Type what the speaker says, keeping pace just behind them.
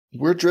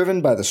We're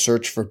driven by the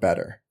search for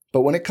better.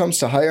 But when it comes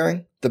to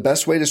hiring, the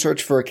best way to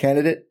search for a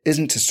candidate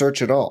isn't to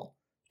search at all.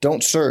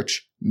 Don't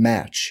search,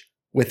 match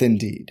with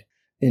Indeed.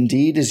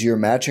 Indeed is your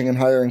matching and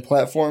hiring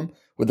platform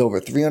with over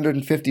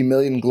 350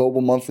 million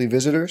global monthly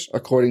visitors,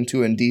 according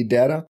to Indeed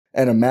data,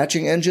 and a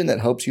matching engine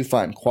that helps you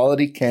find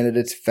quality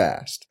candidates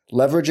fast.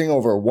 Leveraging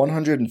over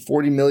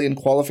 140 million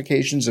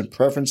qualifications and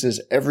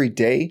preferences every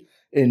day,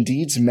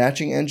 Indeed's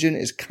matching engine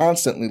is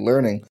constantly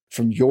learning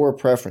from your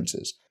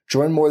preferences.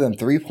 Join more than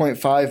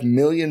 3.5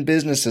 million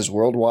businesses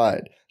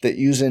worldwide that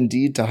use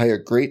Indeed to hire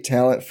great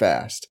talent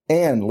fast.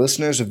 And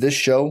listeners of this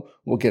show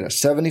will get a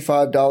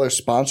 $75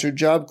 sponsored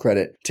job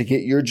credit to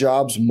get your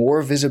jobs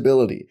more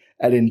visibility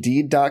at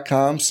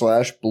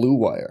Indeed.com/Blue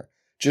Wire.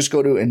 Just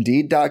go to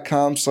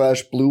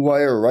Indeed.com/Blue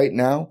Wire right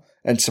now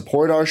and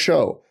support our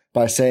show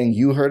by saying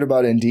you heard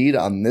about Indeed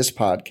on this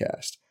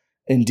podcast.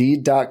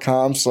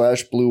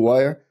 Indeed.com/Blue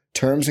Wire.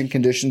 Terms and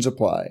conditions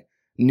apply.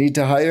 Need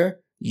to hire?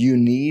 You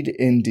need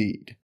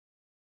Indeed.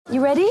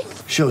 You ready?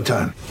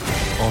 Showtime.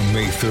 On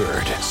May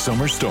 3rd,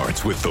 summer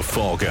starts with The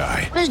Fall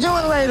Guy. Let's do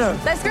it later.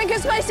 Let's drink a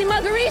spicy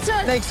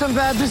margarita. Make some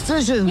bad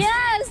decisions.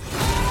 Yes.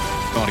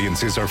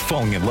 Audiences are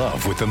falling in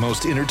love with the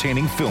most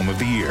entertaining film of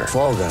the year.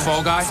 Fall Guy.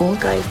 Fall Guy. Fall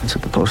Guy. That's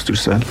what the poster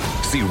said.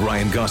 See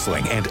Ryan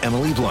Gosling and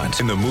Emily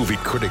Blunt in the movie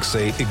critics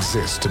say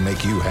exists to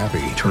make you happy.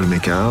 Trying to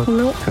make it out?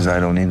 Nope. Because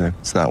I don't either.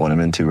 It's not what I'm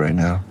into right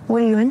now.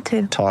 What are you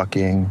into?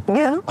 Talking.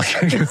 Yeah.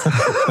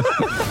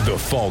 The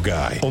Fall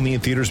Guy. Only in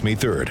theaters May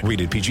 3rd.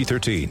 Rated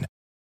PG-13.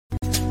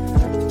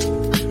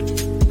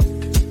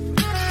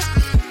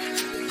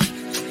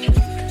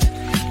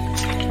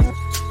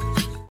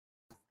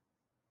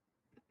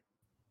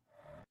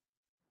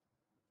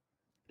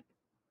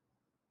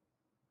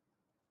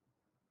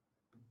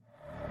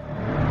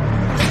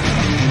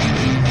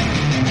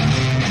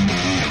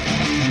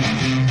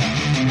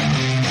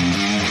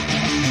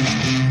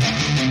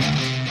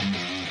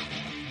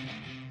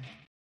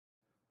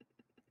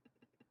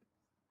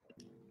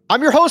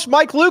 I'm your host,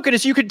 Mike Luke, and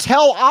as you can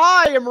tell,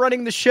 I am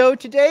running the show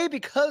today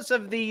because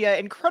of the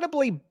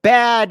incredibly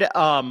bad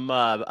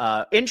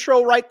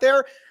intro right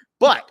there.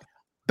 But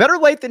better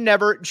late than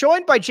never,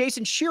 joined by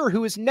Jason Shearer,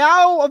 who is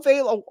now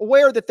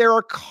aware that there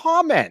are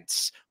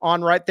comments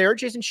on right there.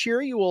 Jason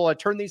Shearer, you will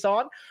turn these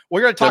on.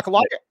 We're going to talk a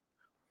lot.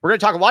 We're going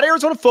to talk a lot of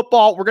Arizona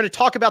football. We're going to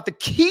talk about the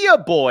Kia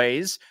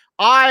Boys.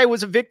 I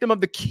was a victim of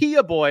the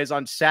Kia Boys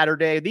on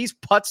Saturday. These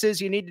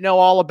putzes, you need to know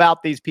all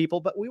about these people,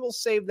 but we will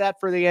save that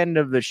for the end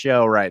of the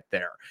show right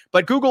there.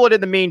 But Google it in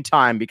the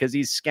meantime because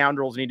these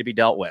scoundrels need to be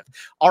dealt with.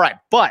 All right,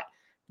 but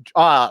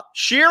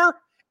Sheer,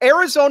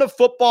 Arizona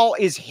football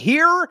is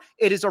here.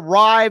 It has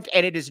arrived,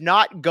 and it is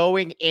not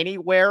going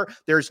anywhere.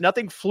 There's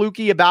nothing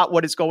fluky about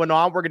what is going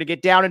on. We're going to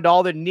get down into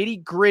all the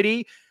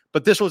nitty-gritty,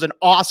 but this was an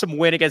awesome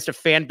win against a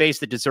fan base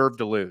that deserved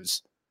to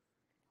lose.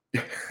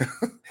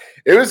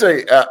 It was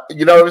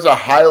a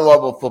high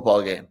level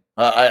football game.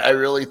 I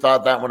really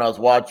thought that when I was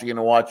watching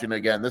it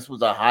again. This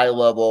was a high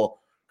level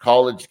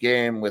college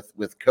game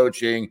with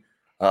coaching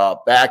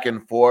back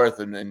and forth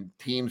and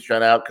teams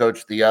trying to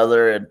outcoach the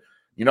other. And,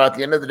 at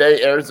the end of the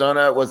day,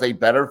 Arizona was a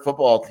better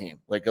football team,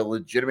 like a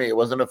legitimate, it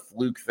wasn't a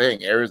fluke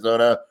thing.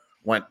 Arizona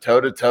went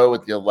toe to toe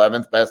with the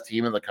 11th best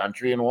team in the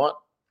country and won.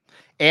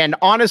 And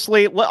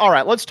honestly, all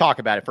right, let's talk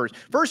about it first.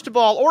 First of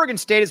all, Oregon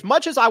State, as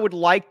much as I would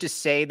like to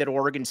say that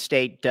Oregon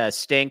State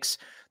stinks,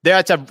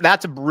 that's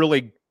a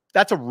really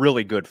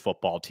good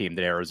football team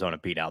that Arizona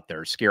beat out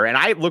there, Skier. And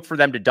I look for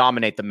them to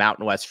dominate the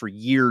Mountain West for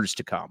years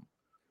to come.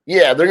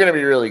 Yeah, they're going to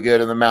be really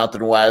good in the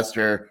Mountain West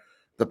or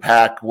the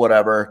Pac,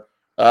 whatever.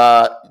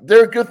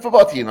 They're a good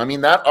football team. I mean,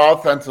 that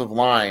offensive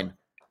line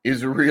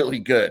is really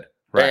good.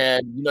 Right.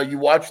 And, you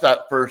watch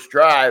that first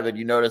drive and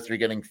you notice they're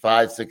getting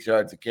 5-6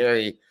 yards of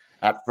carry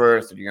at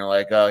first, and you're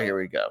like, oh, here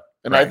we go.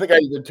 And right. I think I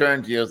even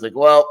turned to you. I was like,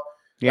 well,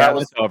 yeah, that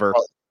was over.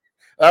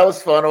 That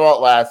was fun while it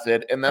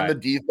lasted. And then the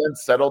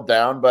defense settled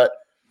down. But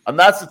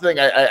that's the thing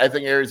I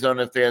think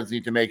Arizona fans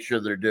need to make sure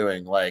they're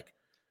doing. Like,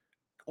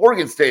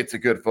 Oregon State's a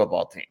good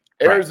football team.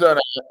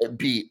 Arizona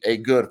beat a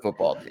good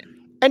football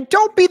team. And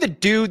don't be the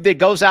dude that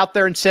goes out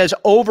there and says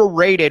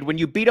overrated when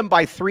you beat them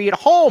by 3 at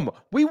home.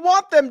 We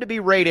want them to be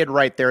rated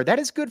right there. That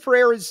is good for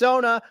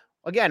Arizona.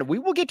 Again, we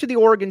will get to the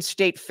Oregon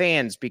State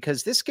fans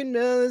because this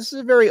is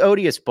a very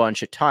odious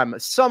bunch at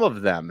times. Some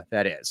of them,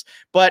 that is.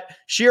 But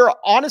Sheer,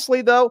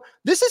 honestly, though,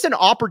 this is an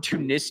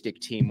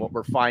opportunistic team. What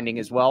we're finding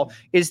as well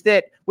is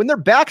that when their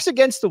back's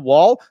against the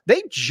wall,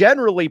 they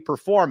generally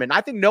perform. And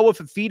I think Noah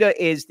Fifita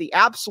is the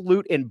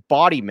absolute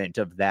embodiment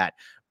of that.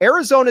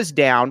 Arizona's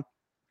down.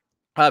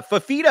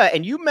 Fifita,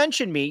 and you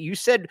mentioned me, you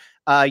said,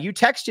 you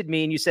texted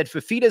me and you said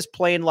Fifita's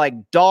playing like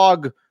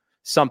dog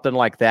something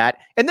like that.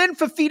 And then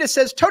Fifita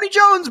says, Tony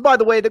Jones, by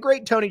the way, the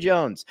great Tony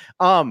Jones.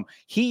 And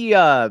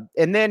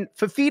then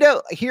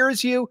Fifita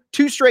hears you,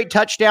 2 straight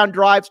touchdown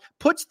drives,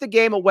 puts the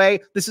game away.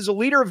 This is a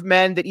leader of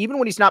men that even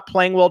when he's not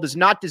playing well, does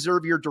not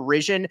deserve your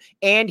derision.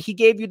 And he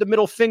gave you the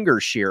middle finger,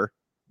 Sheer.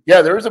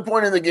 Yeah, there was a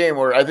point in the game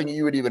where I think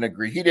you would even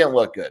agree. He didn't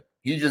look good.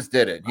 He just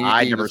did it.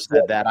 I never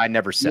said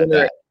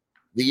that.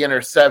 The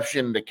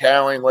interception to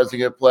Cowing was a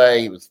good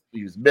play. He was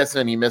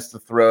missing. He missed the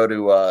throw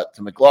to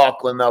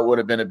McLaughlin. That would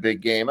have been a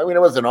big game. I mean,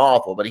 it wasn't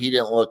awful, but he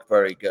didn't look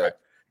very good.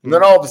 And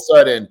then all of a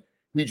sudden,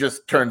 he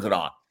just turns it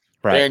on,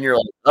 and you're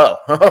like, oh,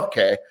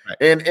 okay. Right.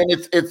 And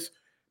it's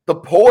the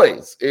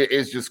poise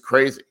is just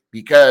crazy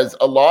because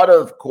a lot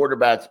of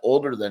quarterbacks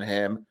older than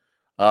him,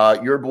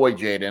 your boy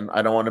Jaden,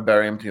 I don't want to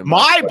bury him too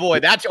much. My boy,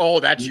 that's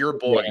your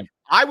boy. Yeah.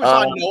 I was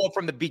on Noah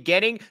from the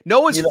beginning.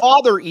 Noah's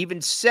father even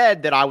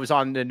said that I was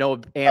on the Noah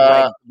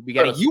bandwagon from the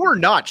beginning. You were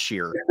not,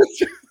 Sheer.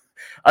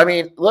 I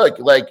mean, look,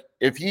 like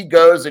if he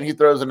goes and he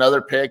throws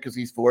another pick because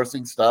he's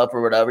forcing stuff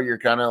or whatever, you're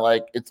kind of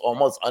like, it's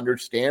almost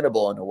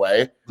understandable in a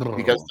way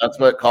because that's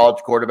what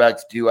college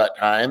quarterbacks do at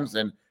times.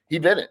 And he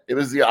didn't. It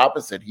was the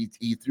opposite.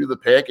 He threw the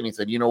pick and he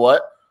said, you know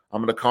what?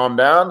 I'm going to calm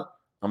down.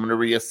 I'm going to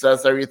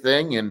reassess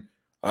everything. And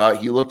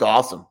he looked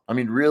awesome. I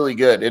mean, really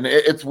good. And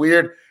it's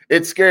weird.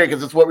 It's scary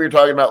because it's what we were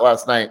talking about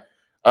last night.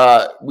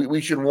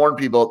 We should warn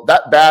people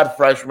that bad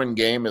freshman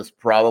game is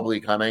probably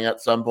coming at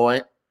some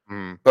point.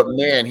 But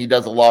man, he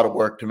does a lot of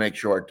work to make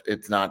sure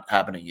it's not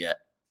happening yet.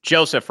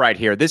 Joseph right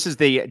here. This is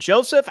the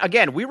Joseph.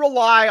 Again, we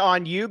rely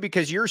on you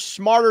because you're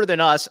smarter than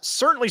us,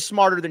 certainly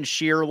smarter than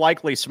Sheer,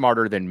 likely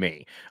smarter than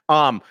me.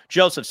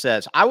 Joseph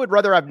says, I would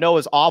rather have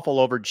Noah's awful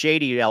over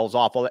JDL's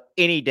awful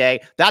any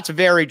day. That's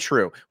very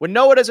true. When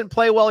Noah doesn't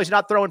play well, he's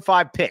not throwing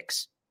 5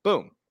 picks.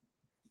 Boom.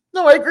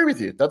 No, I agree with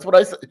you. That's what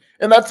I said.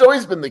 And that's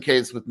always been the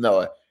case with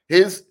Noah.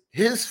 His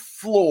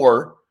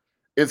floor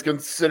is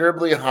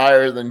considerably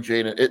higher than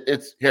Jaden.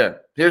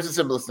 Here's the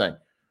simplest thing.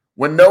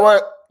 When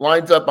Noah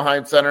lines up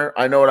behind center,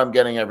 I know what I'm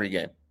getting every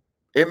game.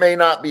 It may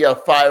not be a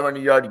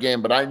 500-yard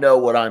game, but I know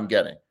what I'm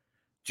getting.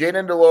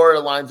 Jaden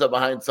DeLora lines up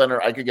behind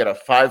center. I could get a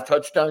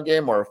 5-touchdown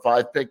game or a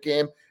 5-pick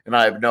game, and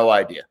I have no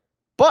idea.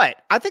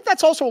 But I think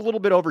that's also a little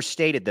bit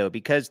overstated, though,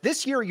 because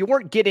this year you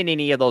weren't getting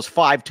any of those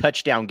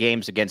 5-touchdown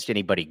games against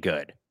anybody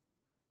good.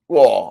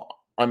 Well,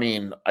 I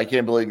mean, I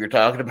can't believe you're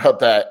talking about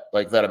that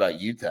like that about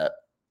UTEP.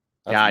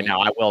 Yeah, I know.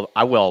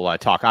 I will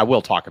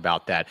talk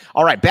about that.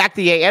 All right, back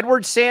the A.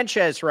 Edward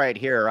Sanchez right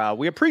here.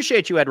 We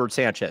appreciate you, Edward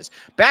Sanchez.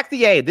 Back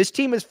the A. This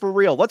team is for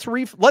real.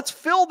 Let's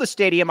fill the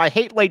stadium. I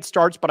hate late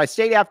starts, but I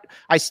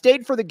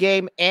stayed for the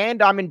game,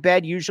 and I'm in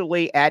bed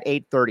usually at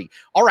 8:30.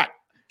 All right.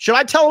 Should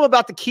I tell them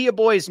about the Kia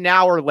boys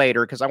now or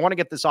later? Because I want to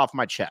get this off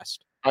my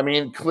chest. I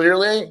mean,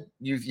 clearly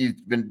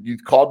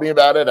you've called me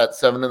about it at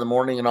 7 a.m.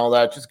 and all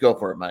that. Just go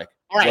for it, Mike.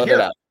 All right, let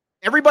it out.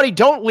 Everybody,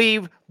 don't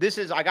leave.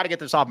 I got to get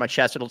this off my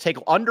chest. It'll take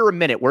under a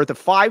minute. We're at the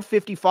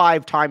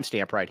 5:55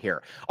 timestamp right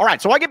here. All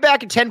right, so I get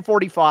back at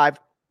 10:45,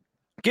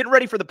 getting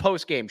ready for the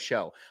post-game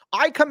show.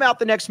 I come out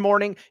the next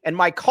morning, and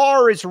my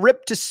car is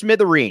ripped to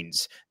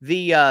smithereens.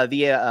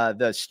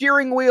 The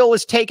steering wheel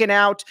is taken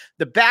out.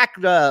 The back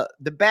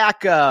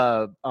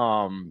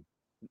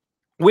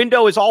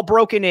window is all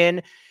broken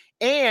in,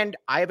 and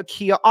I have a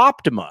Kia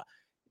Optima.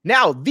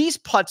 Now, these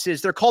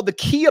putzes, they're called the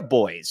Kia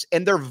Boys,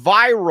 and they're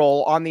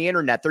viral on the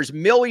internet. There's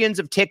millions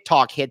of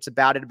TikTok hits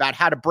about it, about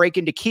how to break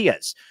into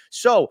Kias.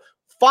 So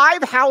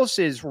 5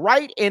 houses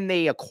right in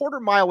a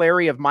quarter-mile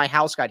area of my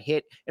house got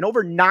hit, and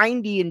over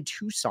 90 in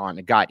Tucson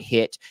got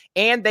hit,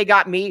 and they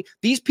got me.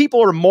 These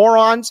people are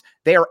morons.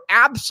 They are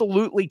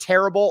absolutely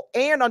terrible,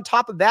 and on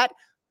top of that,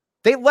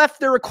 they left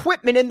their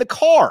equipment in the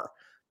car.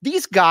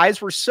 These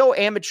guys were so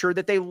amateur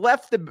that they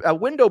left the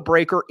window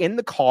breaker in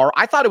the car.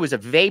 I thought it was a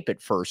vape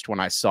at first when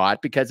I saw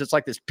it because it's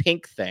like this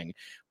pink thing.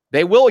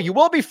 You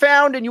will be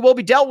found and you will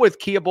be dealt with,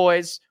 Kia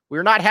boys.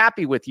 We're not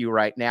happy with you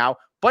right now.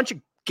 Bunch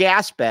of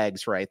gas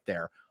bags right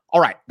there.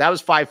 All right, that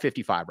was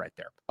 5:55 right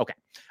there. Okay,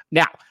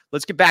 now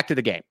let's get back to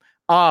the game.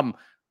 And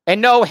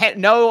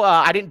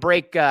I didn't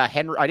break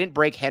Henry. I didn't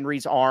break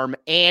Henry's arm,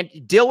 and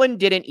Dylan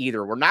didn't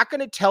either. We're not going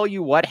to tell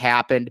you what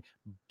happened,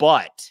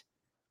 but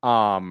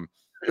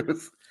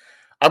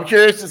I'm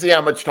curious to see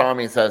how much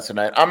Tommy says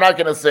tonight. I'm not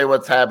going to say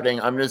what's happening.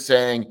 I'm just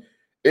saying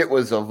it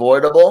was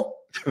avoidable,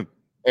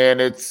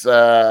 and it's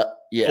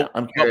yeah.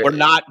 I'm curious.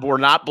 We're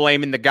not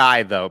blaming the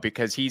guy though,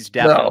 because he's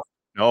definitely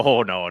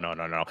no.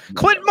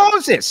 Clint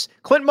Moses,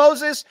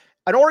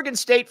 an Oregon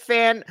State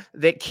fan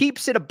that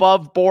keeps it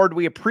above board.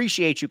 We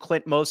appreciate you,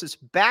 Clint Moses.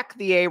 Back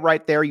the A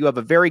right there. You have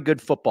a very good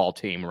football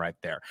team right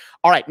there.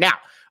 All right, now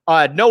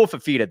Noah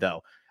Fafita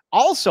though.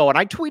 Also, and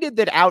I tweeted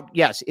that out.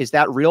 Yes, is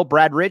that real,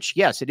 Brad Rich?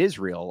 Yes, it is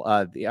real.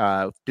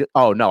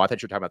 Oh no, I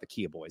thought you were talking about the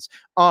Kia boys.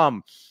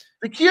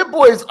 The Kia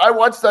boys. I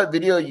watched that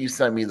video you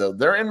sent me though.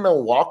 They're in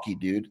Milwaukee,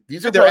 dude.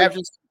 These are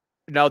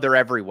no, they're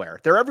everywhere.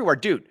 They're everywhere,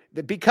 dude.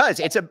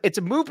 Because it's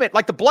a movement.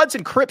 Like the Bloods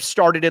and Crips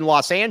started in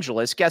Los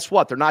Angeles. Guess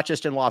what? They're not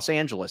just in Los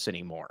Angeles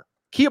anymore.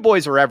 Kia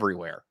boys are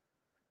everywhere,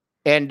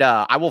 and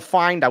I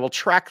will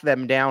track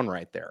them down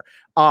right there.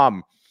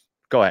 Go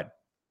ahead.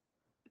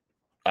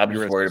 I'm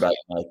just worried about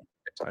you, Mike.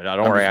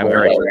 Don't worry,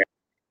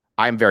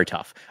 I'm very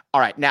tough.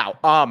 All right,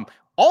 now,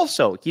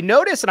 also, you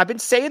notice, and I've been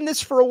saying this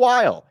for a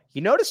while,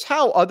 you notice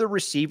how other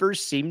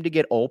receivers seem to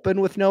get open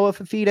with Noah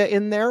Fafita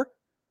in there?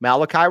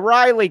 Malachi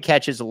Riley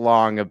catches a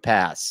long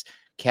pass.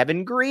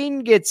 Kevin Green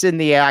gets in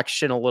the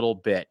action a little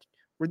bit.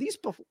 Were these?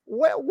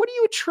 What do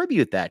you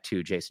attribute that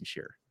to, Jason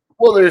Shearer?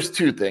 Well, there's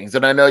two things,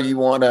 and I know you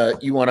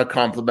wanna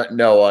compliment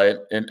Noah,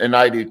 and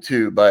I do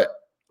too. But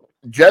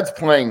Jed's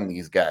playing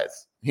these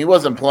guys. He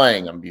wasn't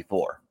playing them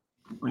before.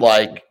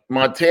 Like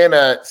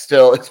Montana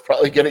still is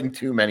probably getting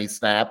too many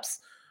snaps.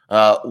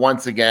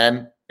 Once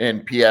again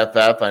in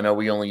PFF, I know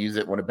we only use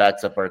it when it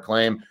backs up our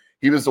claim.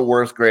 He was the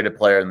worst graded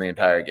player in the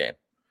entire game.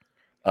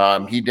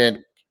 He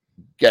didn't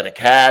get a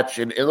catch,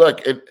 and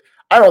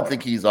I don't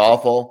think he's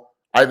awful.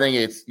 I think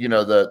it's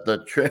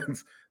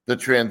the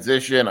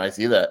transition. I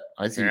see that.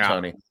 I see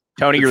Tony.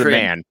 Tony, you're the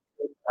man.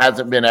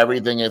 Hasn't been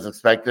everything as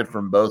expected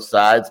from both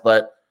sides,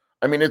 but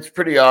I mean, it's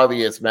pretty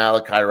obvious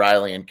Malachi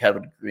Riley and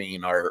Kevin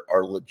Green are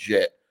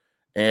legit,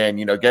 and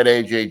get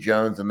AJ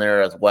Jones in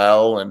there as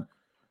well, and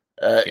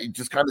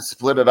just kind of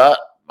split it up.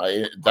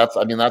 That's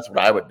what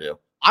I would do.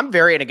 And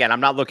again, I'm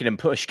not looking to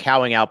push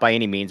Cowing out by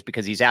any means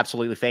because he's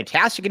absolutely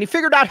fantastic, and he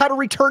figured out how to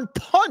return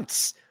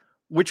punts,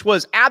 which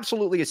was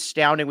absolutely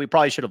astounding. We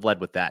probably should have led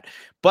with that.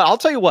 But I'll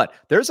tell you what,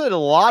 there's a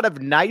lot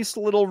of nice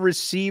little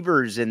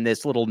receivers in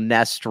this little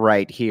nest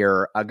right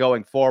here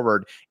going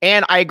forward.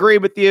 And I agree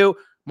with you.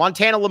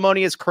 Montana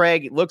Lamonius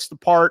Craig looks the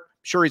part.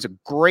 I'm sure he's a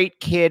great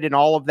kid and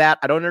all of that.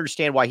 I don't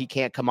understand why he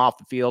can't come off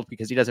the field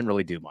because he doesn't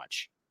really do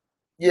much.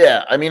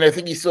 Yeah, I mean, I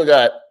think he still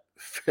got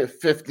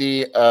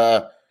 50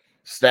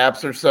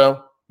 snaps or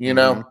so,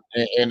 and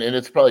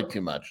it's probably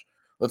too much.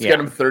 Let's get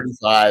him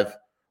 35.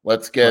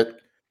 Let's get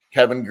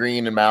Kevin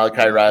Green and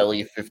Malachi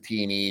Riley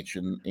 15 each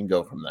and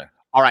go from there.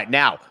 All right,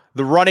 now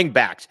the running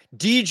backs.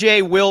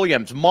 DJ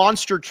Williams,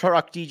 monster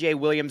truck DJ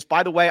Williams.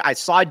 By the way, I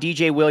saw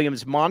DJ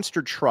Williams'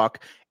 monster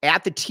truck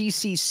at the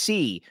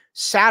TCC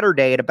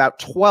Saturday at about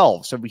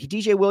 12. So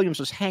DJ Williams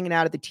was hanging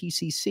out at the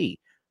TCC.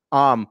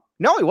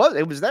 No, he was.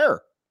 It was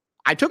there.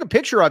 I took a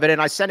picture of it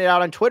and I sent it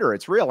out on Twitter.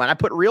 It's real. And I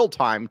put real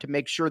time to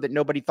make sure that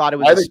nobody thought it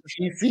was. Why the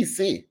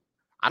TCC?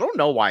 I don't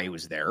know why he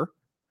was there.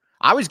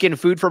 I was getting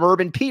food from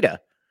Urban Pita.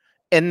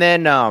 And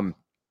then,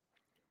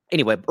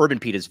 anyway, Urban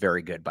Pita is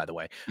very good, by the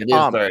way. It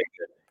is very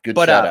good. Good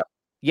shout out.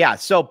 Yeah.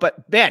 So,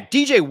 but man,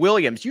 DJ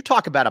Williams, you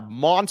talk about a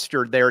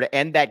monster there to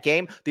end that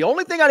game. The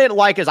only thing I didn't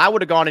like is I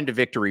would have gone into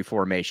victory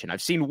formation.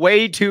 I've seen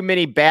way too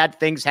many bad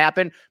things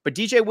happen, but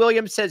DJ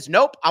Williams says,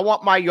 nope, I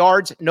want my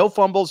yards, no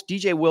fumbles.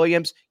 DJ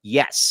Williams,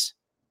 yes.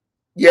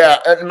 Yeah.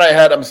 In my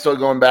head, I'm still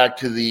going back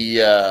to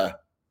the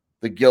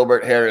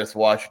Gilbert Harris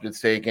Washington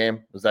State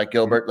game. Was that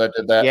Gilbert that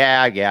did that?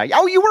 Yeah.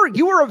 Oh,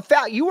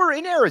 you were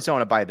in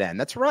Arizona by then.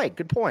 That's right.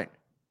 Good point.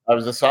 I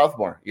was a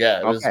sophomore. Yeah.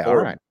 It was all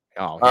right.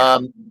 Oh, yeah.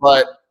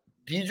 But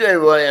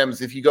DJ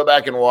Williams, if you go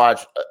back and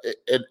watch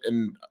it,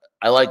 and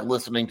I like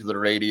listening to the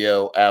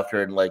radio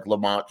after, and like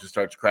Lamont just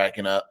starts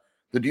cracking up.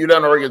 The dude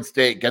on Oregon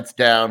State gets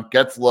down,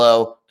 gets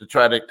low to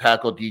try to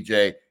tackle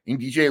DJ, and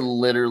DJ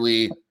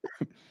literally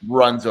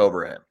runs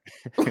over him.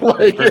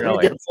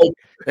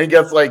 and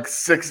gets like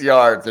 6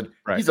 yards, and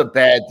he's a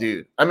bad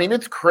dude. I mean,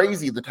 it's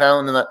crazy the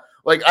talent in that.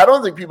 Like, I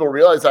don't think people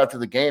realize after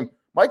the game,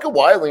 Micah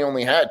Wiley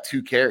only had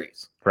 2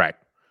 carries. Right.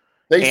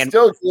 They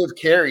still give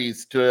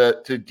carries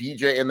to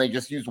DJ, and they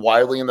just use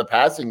Wiley in the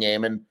passing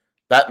game, and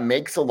that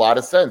makes a lot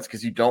of sense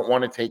because you don't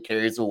want to take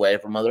carries away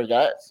from other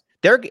guys.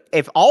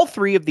 If all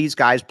 3 of these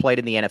guys played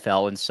in the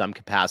NFL in some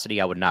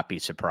capacity, I would not be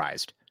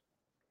surprised.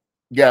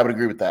 Yeah, I would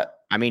agree with that.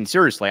 I mean,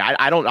 seriously,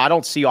 I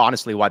don't see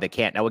honestly why they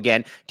can't. Now,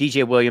 again,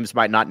 DJ Williams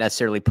might not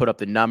necessarily put up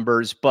the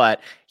numbers,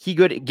 but he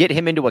could get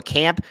him into a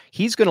camp.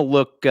 He's going to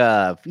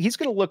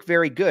look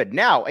very good.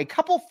 Now, a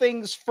couple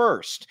things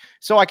first,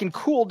 so I can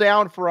cool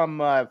down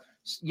from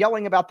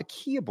yelling about the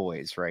Kia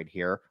Boys right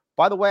here.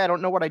 By the way, I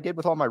don't know what I did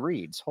with all my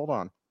reads. Hold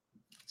on.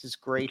 This is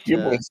great. The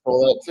Kia Boys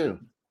stole that too.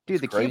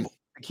 Dude, the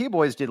Kia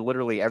Boys did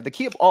literally there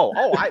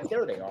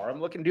they are. I'm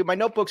looking, dude. My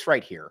notebook's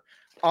right here.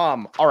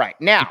 All right.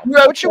 Now, you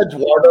have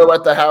Eduardo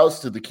at the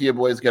house. Did the Kia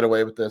Boys get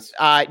away with this?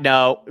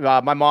 No.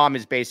 My mom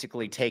is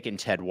basically taking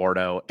Ted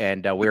Wardo,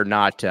 and we're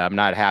not. I'm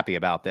not happy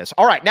about this.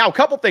 All right. Now, a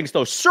couple things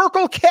though.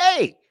 Circle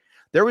K.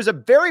 There was a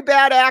very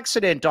bad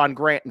accident on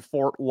Grant and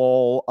Fort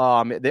Lowell.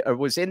 It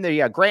was in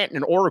the Grant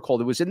and Oracle.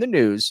 It was in the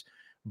news,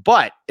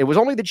 but it was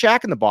only the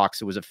Jack in the Box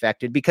that was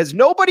affected because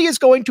nobody is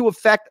going to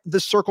affect the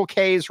Circle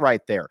K's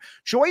right there.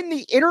 Join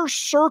the Inner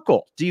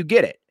Circle. Do you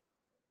get it?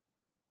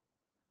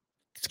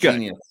 It's good.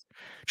 Genius.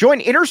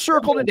 Join Inner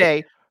Circle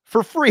today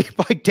for free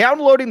by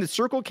downloading the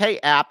Circle K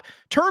app.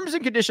 Terms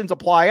and conditions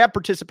apply at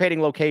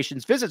participating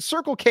locations. Visit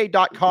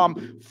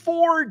CircleK.com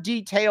for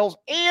details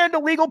and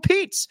Illegal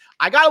Pete's.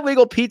 I got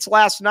Illegal Pete's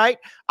last night.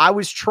 I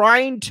was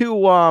trying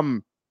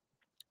to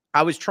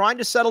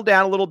settle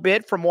down a little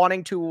bit from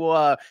wanting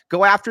to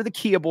go after the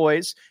Kia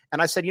Boys.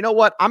 And I said, you know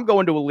what? I'm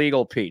going to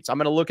Illegal Pete's. I'm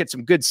going to look at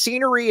some good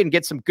scenery and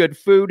get some good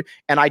food.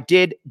 And I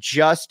did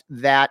just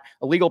that.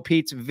 Illegal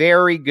Pete's,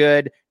 very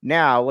good.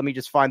 Now, let me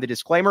just find the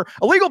disclaimer.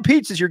 Illegal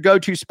Pete's is your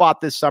go-to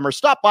spot this summer.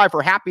 Stop by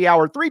for happy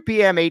hour, 3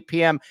 p.m., 8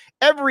 p.m.,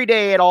 every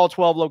day at all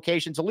 12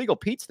 locations. Illegal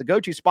Pete's, the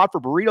go-to spot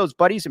for burritos,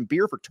 buddies, and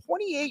beer for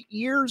 28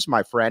 years,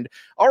 my friend.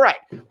 All right.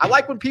 I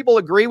like when people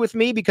agree with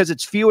me because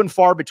it's few and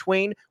far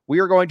between. We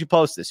are going to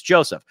post this.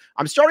 Joseph,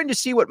 I'm starting to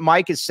see what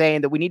Mike is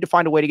saying, that we need to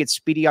find a way to get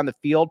Speedy on the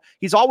field.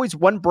 He's always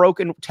one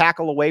broken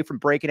tackle away from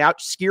breaking out.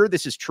 Skier,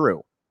 this is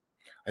true.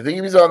 I think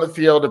he was on the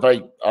field,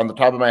 on the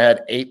top of my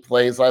head, 8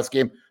 plays last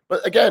game.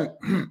 But again,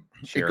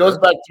 It goes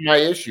back to my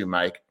issue,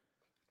 Mike.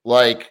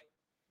 Like,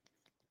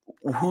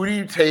 who do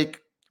you take?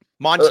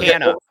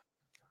 Montana.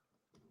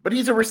 But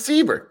he's a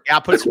receiver. Yeah,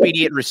 put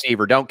Speedy at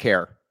receiver. Don't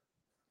care.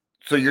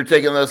 So you're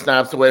taking those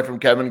snaps away from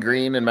Kevin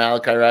Green and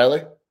Malachi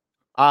Riley?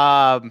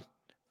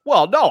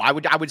 Well, no, I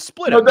would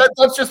split No, them.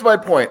 that's just my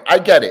point. I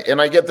get it.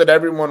 And I get that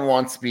everyone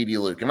wants Speedy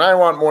Luke. And I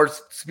want more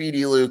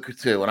Speedy Luke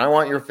too. And I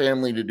want your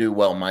family to do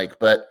well, Mike.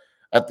 But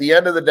at the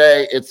end of the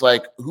day, it's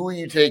like, who are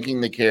you taking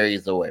the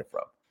carries away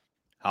from?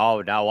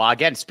 Oh, no. Well,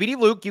 again, Speedy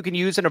Luke, you can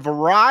use in a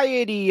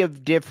variety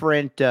of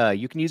different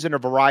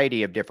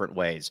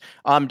ways.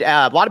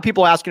 A lot of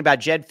people asking about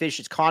Jed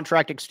Fish's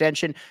contract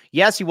extension.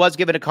 Yes, he was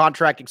given a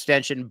contract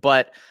extension,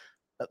 but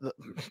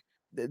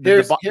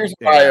here's what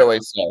I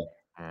always say.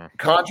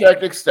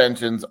 Contract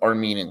extensions are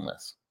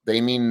meaningless.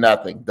 They mean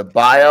nothing. The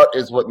buyout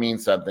is what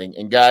means something.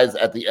 And guys,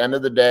 at the end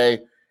of the day,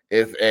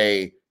 if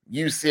a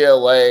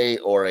UCLA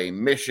or a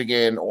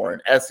Michigan or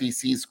an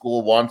SEC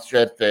school wants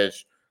Jed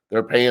Fish,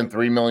 they're paying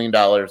 $3 million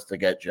to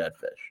get Jed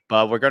Fish.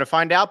 But we're going to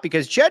find out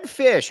because Jed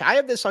Fish, I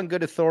have this on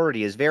good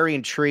authority, is very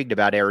intrigued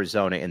about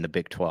Arizona in the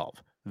Big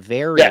 12.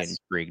 Very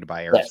intrigued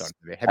by Arizona.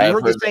 Yes. Have you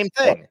heard the same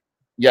thing?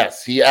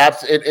 Yes, he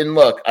absolutely. And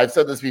look, I've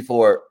said this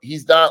before.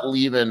 He's not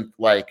leaving.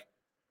 Like,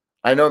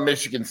 I know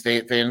Michigan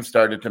State fans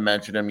started to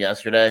mention him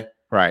yesterday.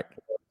 Right.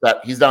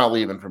 That he's not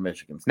leaving for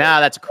Michigan State. Nah,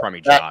 that's a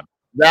crummy job.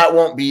 That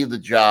won't be the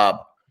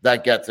job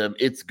that gets him.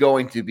 It's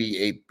going to be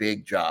a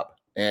big job.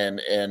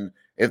 And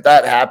if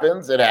that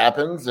happens, it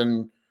happens.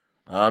 And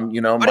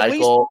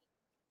Michael.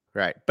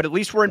 Right. But at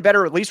least we're in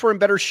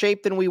better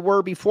shape than we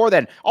were before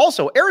then.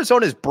 Also,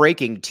 Arizona's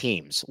breaking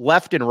teams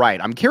left and right.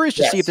 I'm curious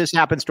to see if this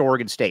happens to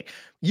Oregon State.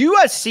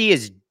 USC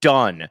is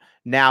done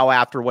now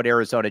after what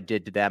Arizona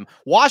did to them.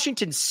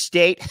 Washington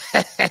State.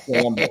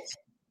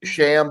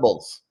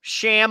 Shambles.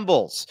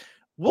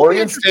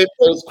 Oregon State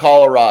plays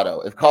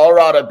Colorado. If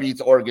Colorado beats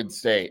Oregon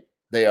State,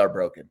 they are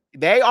broken.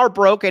 They are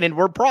broken, and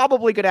we're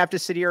probably going to have to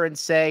sit here and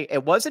say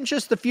it wasn't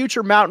just the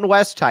future Mountain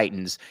West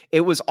Titans.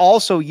 It was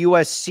also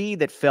USC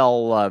that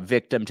fell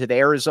victim to the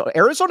Arizona.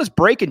 Arizona's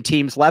breaking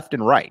teams left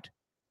and right.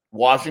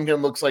 Washington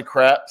looks like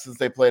crap since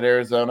they played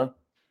Arizona.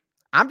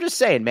 I'm just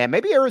saying, man,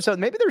 maybe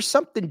there's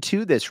something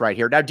to this right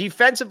here. Now,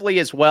 defensively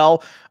as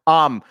well,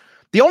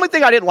 the only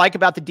thing I didn't like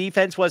about the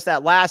defense was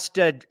that last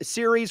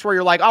series where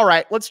you're like, all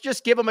right, let's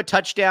just give them a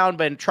touchdown,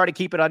 but try to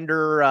keep it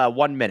under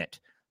 1 minute.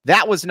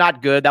 That was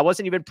not good. That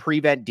wasn't even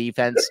prevent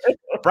defense.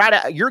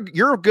 Brad,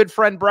 your good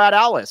friend Brad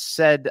Allis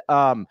said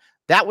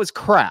that was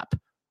crap.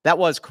 That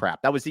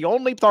was the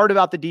only part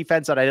about the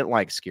defense that I didn't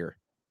like, Skier.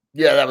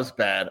 Yeah, that was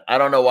bad. I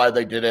don't know why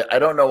they did it. I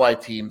don't know why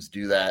teams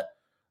do that.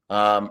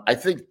 I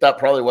think that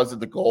probably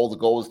wasn't the goal. The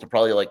goal was to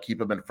probably keep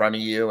them in front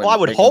of you. Well, I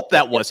would hope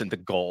that wasn't the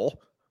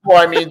goal.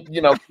 Well, I mean,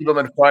 keep them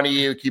in front of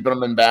you, keeping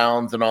them in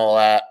bounds and all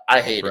that.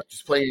 I hate it.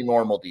 Just play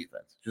normal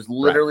defense. Just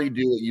literally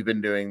do what you've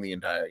been doing the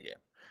entire game.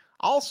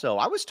 Also,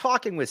 I was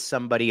talking with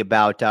somebody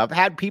about, I've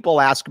had people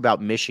ask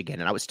about Michigan,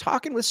 and I was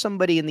talking with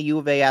somebody in the U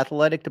of A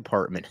athletic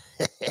department.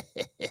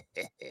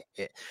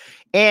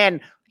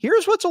 And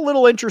here's what's a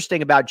little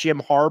interesting about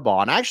Jim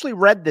Harbaugh, and I actually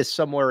read this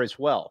somewhere as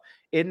well,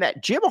 in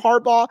that Jim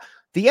Harbaugh,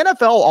 the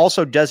NFL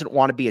also doesn't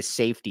want to be a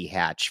safety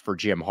hatch for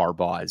Jim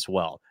Harbaugh as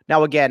well.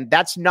 Now, again,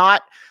 that's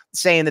not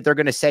saying that they're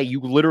going to say you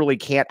literally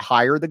can't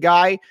hire the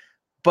guy,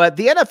 but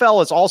the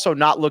NFL is also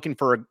not looking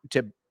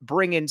to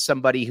bring in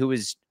somebody who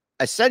is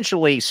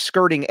essentially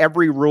skirting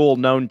every rule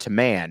known to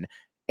man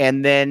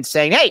and then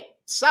saying, hey,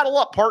 saddle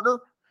up, partner.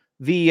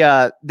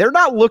 They're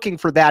not looking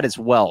for that as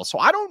well. So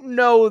I don't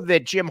know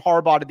that Jim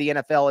Harbaugh to the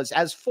NFL is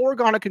as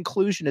foregone a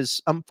conclusion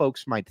as some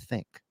folks might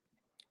think.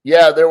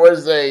 Yeah, there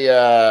was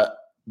a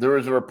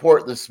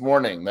report this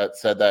morning that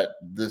said that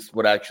this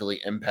would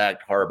actually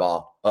impact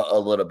Harbaugh a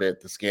little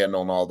bit, the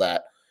scandal and all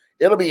that.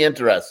 It'll be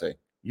interesting,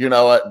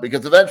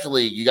 because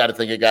eventually you got to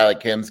think a guy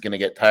like him's going to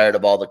get tired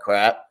of all the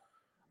crap.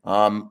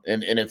 And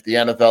if the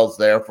NFL's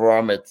there for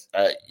him, it's,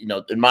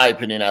 in my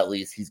opinion, at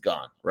least he's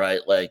gone, right?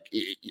 Like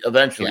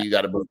eventually you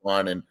got to move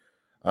on, and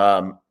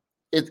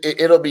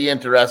it'll be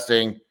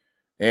interesting.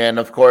 And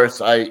of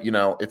course,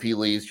 if he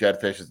leaves,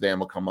 Jed Fish's name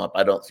will come up.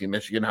 I don't see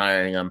Michigan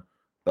hiring him,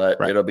 but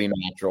it'll be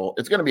natural.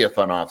 It's going to be a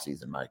fun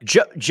offseason, Mike.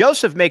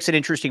 Joseph makes an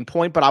interesting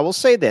point, but I will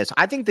say this.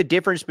 I think the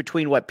difference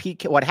between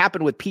what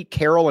happened with Pete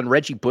Carroll and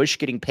Reggie Bush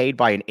getting paid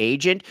by an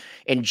agent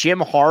and Jim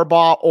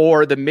Harbaugh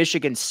or the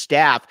Michigan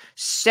staff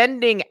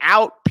sending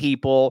out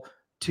people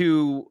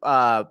to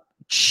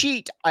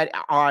cheat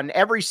on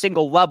every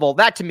single level,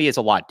 that to me is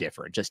a lot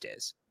different. Just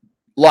is.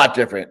 A lot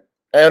different.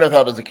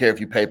 NFL doesn't care if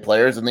you pay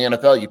players. In the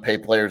NFL, you pay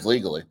players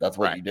legally. That's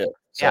what you do.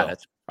 So. Yeah,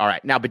 that's all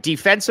right. Now, but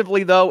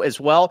defensively, though, as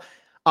well,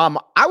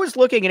 I was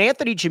looking at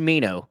Anthony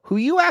Gimino, who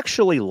you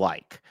actually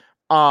like.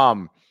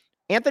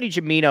 Anthony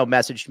Gimino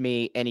messaged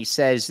me, and he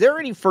says, there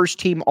any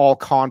first-team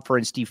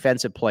all-conference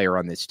defensive player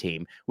on this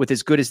team with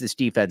as good as this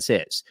defense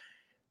is?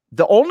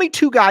 The only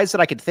two guys that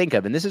I could think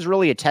of, and this is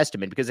really a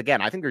testament, because,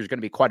 again, I think there's going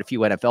to be quite a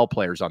few NFL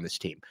players on this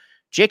team.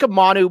 Jacob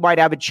Manu might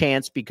have a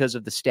chance because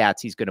of the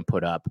stats he's going to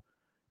put up.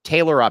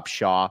 Taylor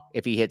Upshaw,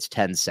 if he hits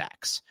 10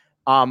 sacks.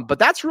 But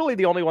that's really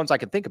the only ones I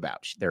can think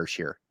about there,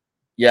 Sheer.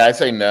 Yeah, I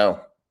say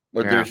no.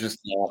 But there's just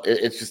no.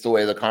 It's just the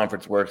way the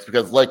conference works.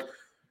 Because, like,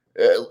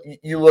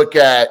 you look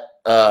at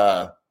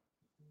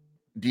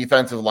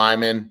defensive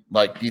linemen,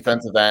 like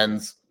defensive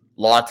ends.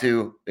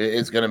 Latu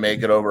is going to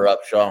make it over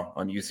Upshaw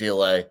on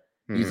UCLA.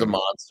 He's a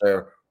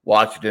monster.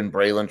 Washington,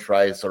 Braylon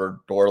Trice or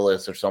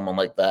Dorless or someone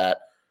like that.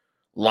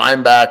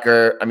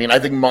 Linebacker, I mean, I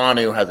think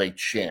Manu has a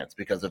chance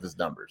because of his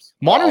numbers.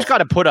 Manu is going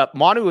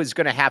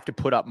to have to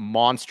put up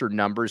monster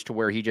numbers to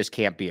where he just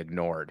can't be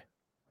ignored.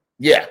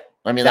 Yeah.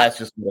 I mean, that's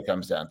just what it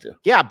comes down to.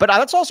 Yeah, but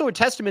that's also a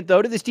testament,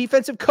 though, to this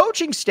defensive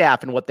coaching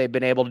staff and what they've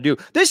been able to do.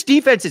 This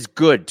defense is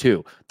good,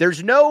 too.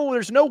 There's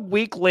no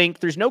weak link.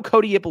 There's no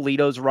Cody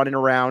Ippolito's running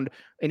around,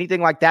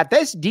 anything like that.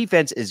 This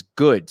defense is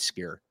good,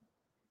 Skier.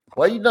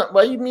 Why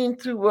you mean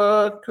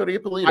to Cody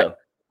Ippolito?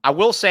 I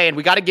will say, and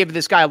we got to give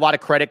this guy a lot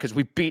of credit because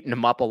we've beaten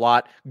him up a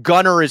lot.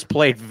 Gunner has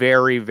played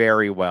very,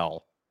 very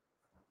well.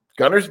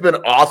 Gunner's been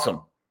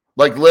awesome.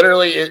 Like,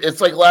 literally, it's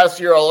like last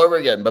year all over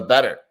again, but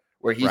better.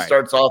 Where he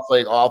starts off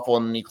like awful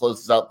and then he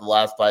closes out the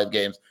last 5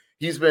 games.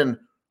 He's been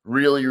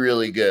really,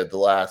 really good the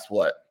last,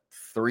 4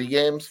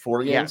 games?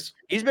 Yeah.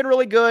 He's been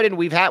really good, and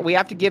we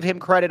have to give him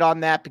credit on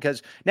that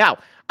because now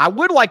I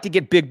would like to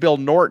get Big Bill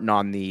Norton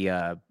on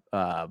the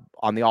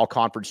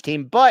all-conference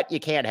team, but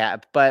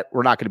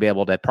we're not going to be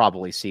able to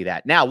probably see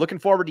that. Now, looking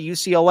forward to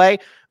UCLA.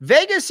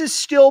 Vegas is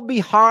still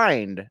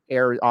behind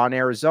on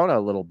Arizona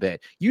a little bit.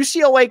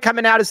 UCLA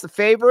coming out as the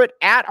favorite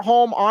at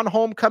home on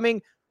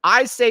homecoming.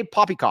 I say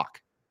poppycock.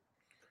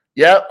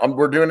 Yeah,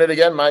 we're doing it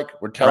again, Mike.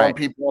 We're telling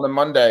people on a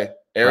Monday,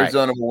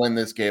 Arizona will win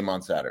this game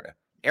on Saturday.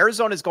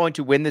 Arizona is going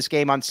to win this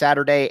game on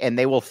Saturday, and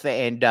they will.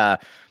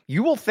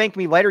 You will thank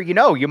me later.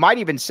 You might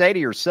even say to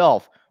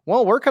yourself,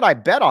 well, where could I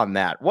bet on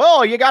that?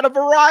 Well, you got a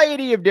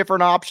variety of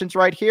different options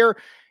right here.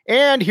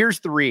 And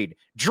here's the read.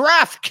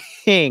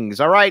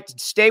 DraftKings. All right.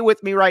 Stay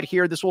with me right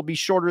here. This will be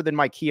shorter than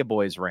my Kia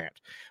Boys rant.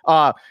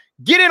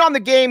 Get in on the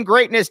game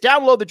greatness.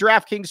 Download the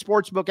DraftKings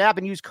Sportsbook app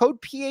and use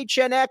code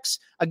PHNX.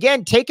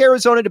 Again, take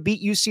Arizona to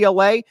beat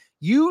UCLA.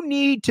 You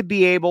need to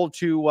be able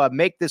to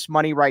make this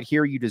money right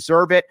here. You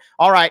deserve it.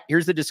 All right.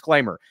 Here's the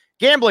disclaimer.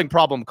 Gambling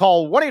problem?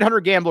 Call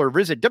 1-800-GAMBLER.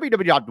 Visit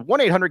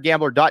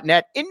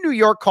www.1800gambler.net. In New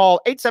York, call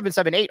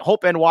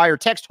 877-8-HOPE-NY or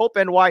text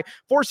HOPE-NY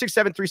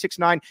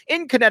 467-369.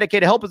 In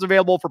Connecticut, help is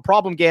available for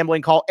problem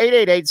gambling. Call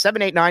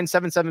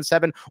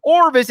 888-789-777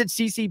 or visit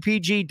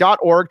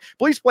ccpg.org.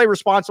 Please play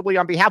responsibly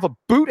on behalf of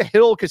Boot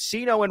Hill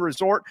Casino and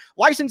Resort.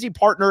 Licensing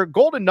partner,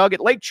 Golden Nugget,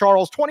 Lake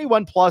Charles,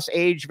 21 plus,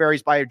 age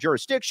varies by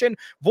jurisdiction.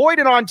 Void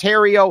in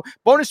Ontario.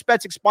 Bonus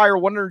bets expire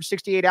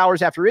 168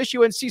 hours after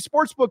issuance. See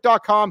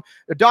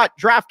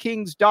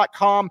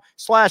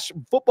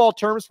sportsbook.draftkings.com/football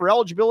terms for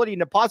eligibility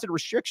and deposit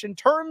restriction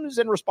terms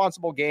and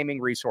responsible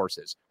gaming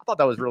resources. I thought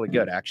that was really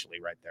good,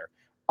 actually, right there.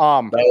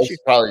 That was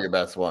probably your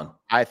best one.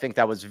 I think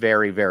that was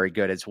very, very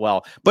good as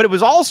well. But it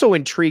was also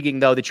intriguing,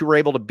 though, that you were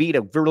able to beat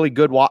a really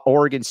good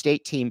Oregon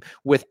State team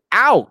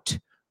without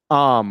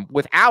a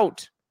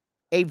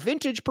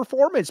vintage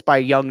performance by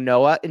young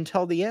Noah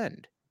until the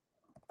end.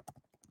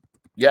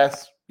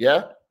 Yes.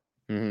 Yeah.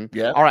 Mm-hmm.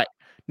 Yeah. All right.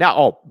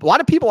 Now, a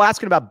lot of people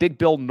asking about Big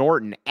Bill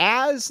Norton,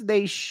 as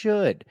they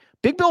should.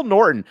 Big Bill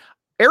Norton,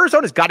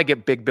 Arizona's got to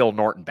get Big Bill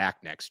Norton back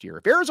next year.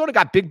 If Arizona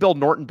got Big Bill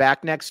Norton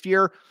back next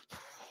year,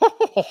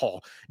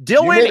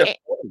 Dylan.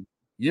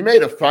 You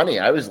made it funny.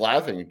 I was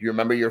laughing. Do you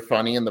remember your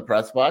funny in the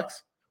press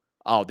box?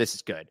 Oh, this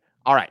is good.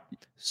 All right.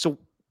 So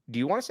do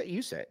you want to say?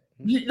 You say it.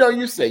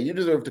 You say. You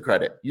deserve the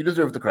credit. You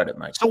deserve the credit,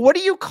 Mike. So what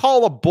do you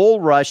call a bull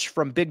rush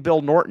from Big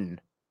Bill Norton?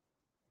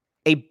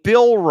 A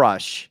bill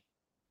rush.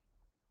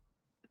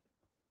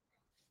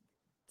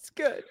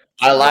 Good.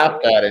 I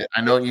laughed at it.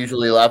 I don't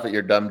usually laugh at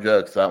your dumb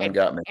jokes. That one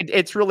got me.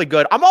 It's really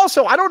good. I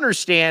don't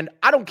understand.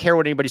 I don't care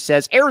what anybody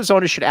says.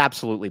 Arizona should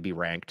absolutely be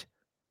ranked.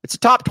 It's a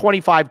top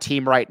 25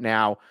 team right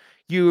now.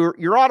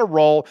 You're on a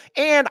roll,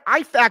 and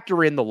I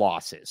factor in the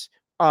losses.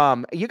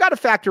 You got to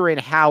factor in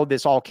how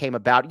this all came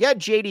about. You had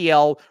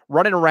JDL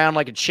running around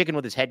like a chicken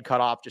with his head cut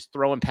off, just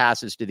throwing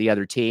passes to the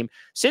other team.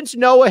 Since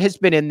Noah has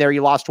been in there,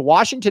 you lost to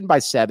Washington by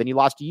 7. You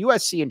lost to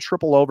USC in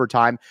triple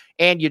overtime,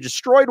 and you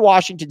destroyed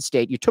Washington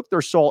State. You took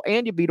their soul,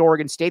 and you beat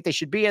Oregon State. They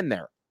should be in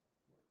there.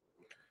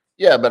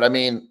 Yeah, but I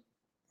mean,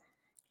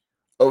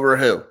 over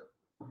who?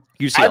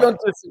 UCLA. I don't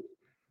just.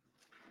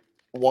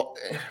 Well,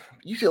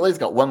 UCLA's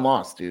got 1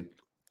 loss, dude.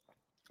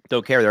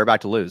 Don't care. They're about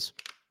to lose.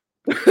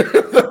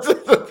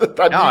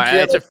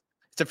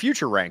 It's a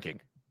future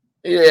ranking.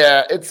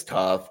 Yeah, it's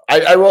tough.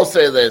 I will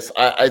say this.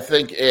 I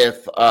think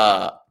if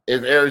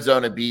if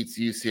Arizona beats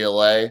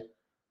UCLA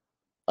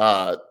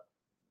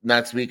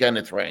next weekend,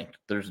 it's ranked.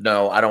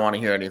 I don't want to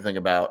hear anything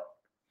about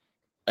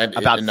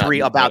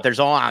there's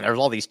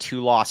all these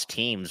 2-loss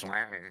teams.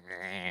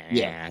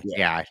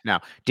 Yeah. No,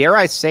 dare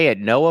I say it,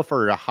 Noah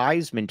for a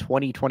Heisman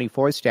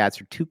 2024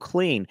 stats are too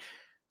clean.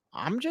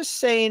 I'm just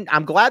saying,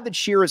 I'm glad that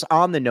Shear is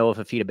on the Noah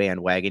Fifita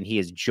bandwagon. He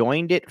has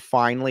joined it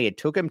finally. It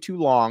took him too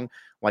long.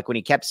 Like when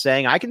he kept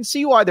saying, I can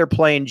see why they're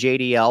playing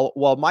JDL.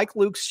 Well, Mike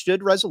Luke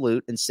stood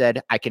resolute and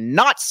said, I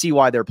cannot see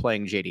why they're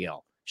playing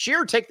JDL.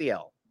 Shear, take the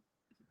L.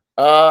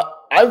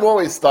 I've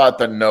always thought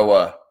that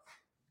Noah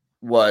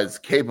was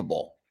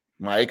capable.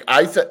 Mike,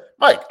 I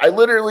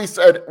literally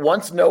said,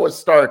 once Noah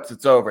starts,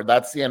 it's over.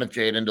 That's the end of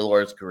Jaden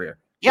Delores' career.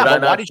 Yeah,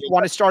 but why did you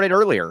want to start it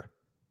earlier?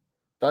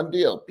 Done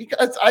deal.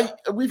 Because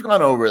we've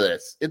gone over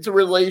this. It's a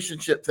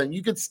relationship thing.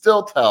 You could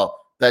still tell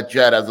that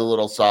Jed has a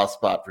little soft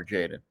spot for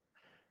Jaden.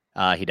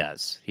 He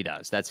does.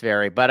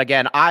 But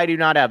again, I do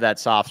not have that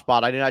soft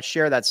spot. I do not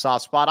share that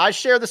soft spot. I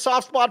share the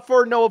soft spot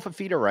for Noah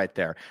Fifita right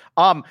there.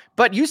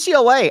 But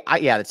UCLA,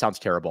 that sounds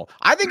terrible.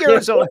 I think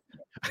Arizona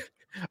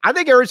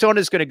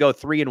is going to go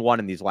 3-1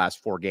 in these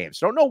last 4 games.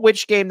 Don't know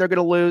which game they're going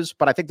to lose,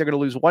 but I think they're going to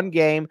lose one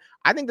game.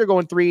 I think they're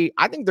going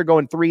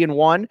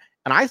 3-1,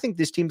 and I think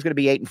this team's going to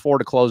be 8-4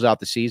 to close out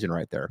the season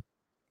right there.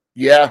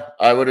 Yeah,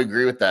 I would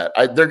agree with that.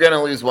 They're going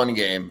to lose one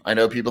game. I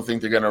know people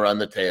think they're going to run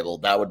the table.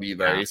 That would be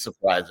very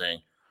surprising.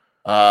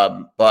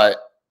 But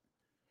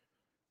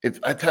if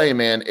I tell you,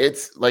 man,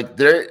 it's like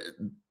the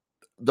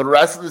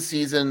rest of the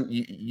season,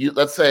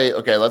 let's say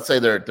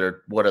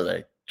they're what are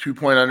they?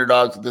 2-point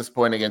underdogs at this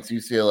point against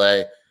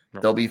UCLA.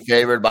 They'll be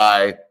favored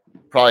by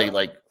probably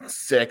like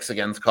 6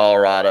 against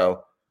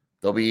Colorado.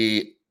 They'll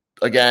be,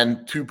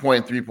 again,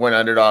 2-point, 3-point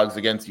underdogs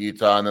against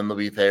Utah, and then they'll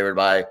be favored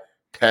by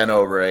 10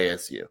 over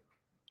ASU.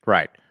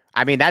 Right.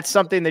 I mean, that's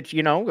something that,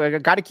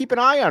 got to keep an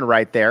eye on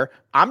right there.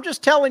 I'm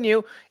just telling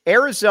you,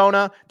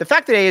 Arizona, the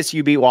fact that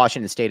ASU beat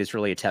Washington State is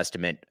really a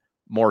testament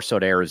more so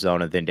to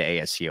Arizona than to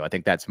ASU. I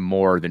think that's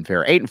more than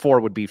fair.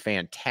 8-4 would be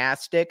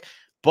fantastic.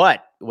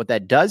 But what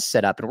that does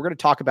set up, and we're going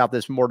to talk about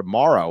this more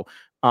tomorrow,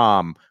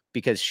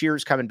 because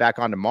Shear's coming back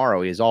on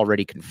tomorrow. He is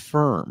already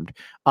confirmed.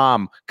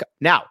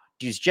 Now,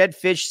 does Jed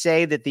Fish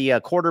say that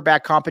the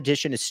quarterback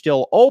competition is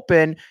still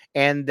open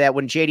and that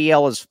when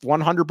JDL is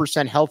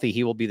 100% healthy,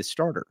 he will be the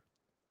starter?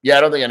 Yeah,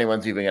 I don't think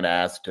anyone's even going to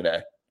ask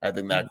today. I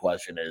think that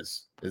question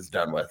is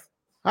done with.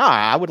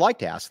 I would like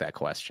to ask that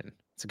question.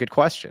 It's a good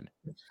question.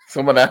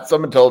 Someone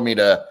told me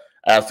to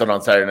ask it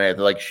on Saturday night.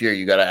 They're like, Shear,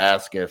 you got to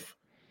ask if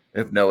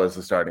Noah's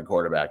the starting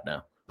quarterback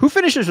now. Who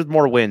finishes with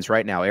more wins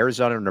right now?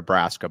 Arizona or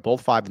Nebraska?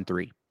 Both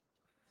 5-3.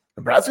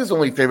 Nebraska's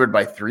only favored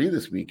by 3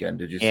 this weekend.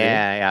 Did you see?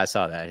 Yeah, I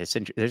saw that.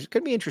 There's going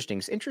to be interesting.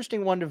 It's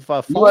interesting one to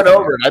follow. You went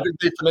over it. I think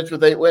they finished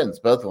with 8 wins,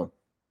 both of them.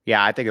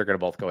 Yeah, I think they're going to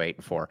both go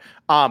 8-4.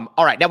 All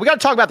right, now we got to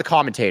talk about the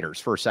commentators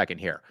for a second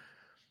here.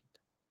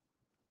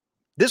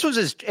 This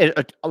was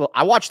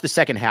I watched the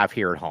second half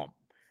here at home.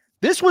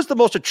 This was the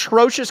most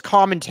atrocious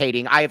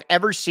commentating I have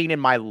ever seen in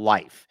my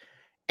life.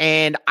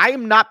 And I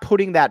am not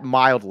putting that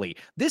mildly.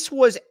 This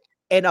was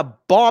an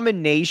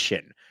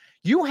abomination.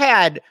 You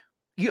had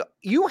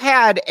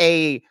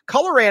a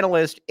color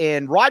analyst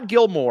in Rod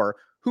Gilmore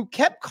who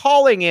kept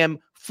calling him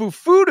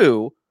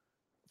Fufudu.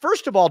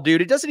 First of all,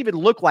 dude, it doesn't even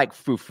look like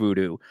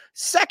Fufudu.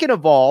 Second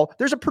of all,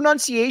 there's a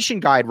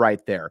pronunciation guide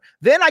right there.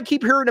 Then I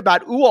keep hearing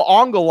about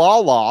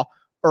Uaongalala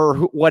or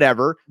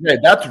whatever. Yeah,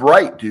 that's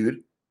right,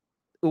 dude.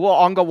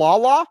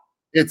 Uaongalala?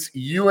 It's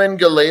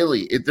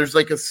Uengalele. There's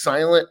like a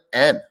silent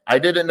N. I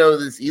didn't know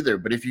this either,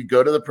 but if you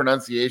go to the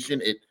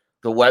pronunciation,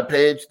 the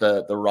webpage,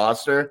 the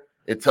roster,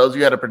 it tells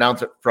you how to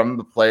pronounce it from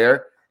the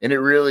player, and it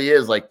really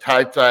is like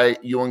Tai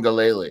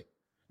Uengalele.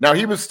 Now,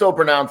 he was still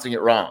pronouncing it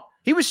wrong.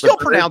 He was still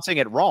pronouncing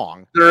it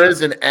wrong. There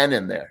is an N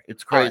in there.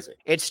 It's crazy.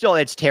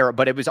 It's terrible,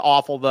 but it was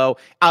awful though.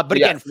 But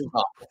again,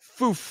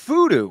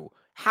 Fufudu,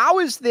 how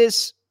is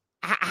this?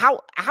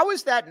 How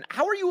is that?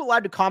 How are you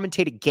allowed to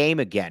commentate a game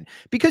again?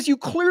 Because you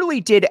clearly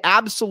did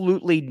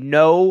absolutely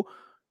no.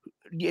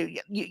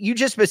 You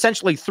just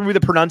essentially threw the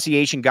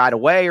pronunciation guide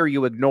away, or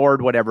you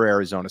ignored whatever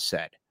Arizona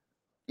said.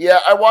 Yeah,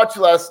 I watched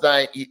last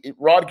night.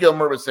 Rod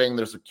Gilmore was saying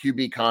there's a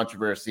QB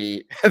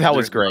controversy. That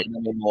was great.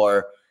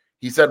 Anymore.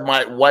 He said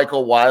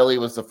Michael Wiley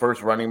was the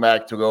first running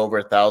back to go over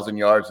 1,000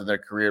 yards in their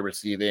career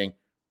receiving.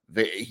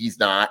 He's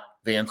not.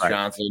 Vance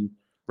Johnson.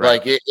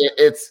 Right. Like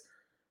it's.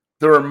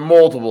 There are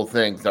multiple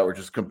things that were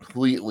just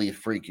completely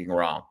freaking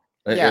wrong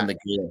in the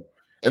game.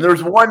 And there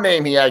was one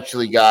name he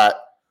actually got.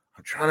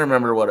 I'm trying to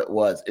remember what it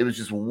was. It was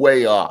just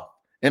way off.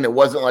 And it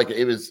wasn't like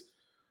it was.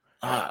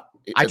 I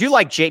do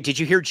like Jake. Did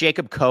you hear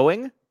Jacob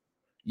Coing?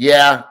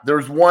 Yeah. There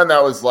was one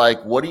that was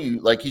like, what do you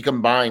like? He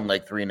combined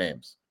like 3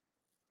 names.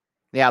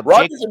 Yeah.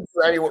 Rod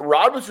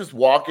was just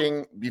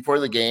walking before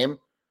the game,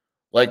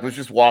 was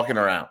just walking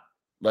around.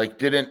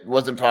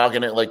 Wasn't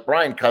talking it. Like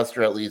Brian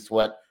Custer at least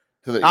went.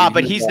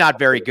 But he's not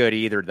very good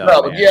either, though.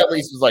 No, but he at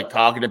least was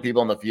talking to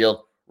people on the field.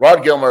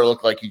 Rod Gilmore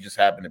looked like he just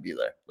happened to be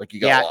there. Like he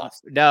got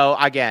lost. No,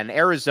 again,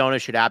 Arizona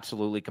should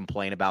absolutely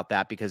complain about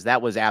that because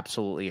that was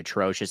absolutely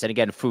atrocious. And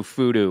again,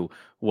 Fufudu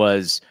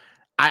was,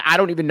 I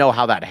don't even know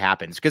how that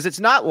happens because it's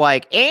not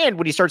like, and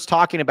when he starts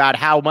talking about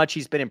how much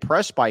he's been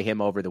impressed by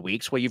him over the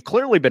weeks, well, you've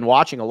clearly been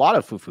watching a lot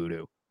of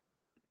Fufudu.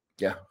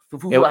 Yeah.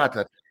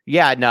 Fufudu.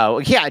 Yeah, no.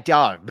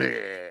 Yeah,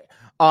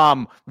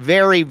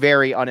 very,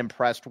 very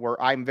unimpressed.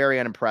 I'm very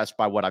unimpressed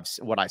by what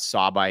I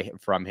saw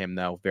from him,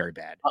 though. Very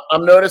bad.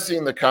 I'm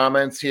noticing the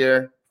comments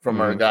here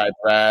from our guy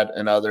Brad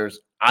and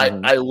others.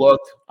 I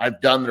looked. I've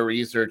done the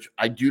research.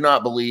 I do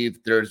not believe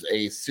there's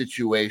a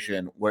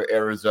situation where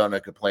Arizona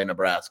could play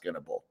Nebraska in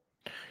a bowl.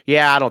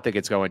 Yeah, I don't think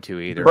it's going to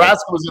either.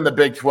 Nebraska was in the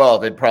Big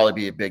 12. It'd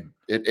probably be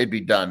it'd be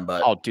done.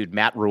 But dude,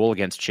 Matt Rule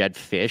against Jed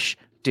Fish,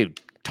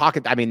 dude.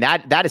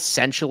 That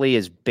essentially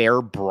is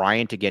Bear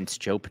Bryant against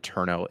Joe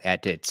Paterno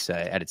at its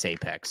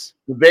apex.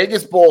 The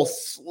Vegas Bowl,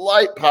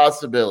 slight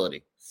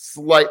possibility.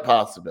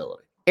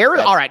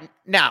 All right,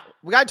 now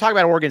we got to talk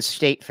about Oregon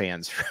State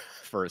fans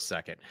for a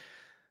second.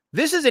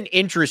 This is an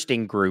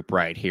interesting group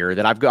right here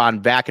that I've gone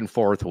back and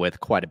forth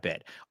with quite a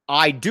bit.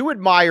 I do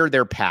admire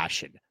their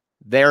passion.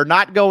 They're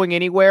not going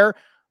anywhere,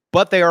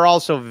 but they are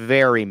also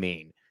very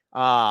mean.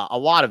 A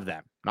lot of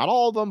them, not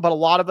all of them, but a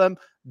lot of them.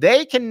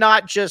 They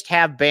cannot just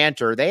have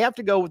banter. They have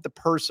to go with the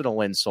personal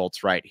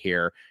insults right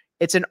here.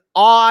 It's an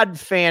odd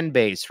fan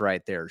base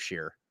right there,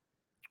 Sheer.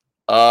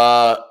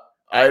 I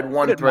had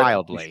one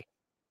mildly.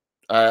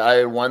 I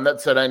had one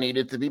that said I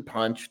needed to be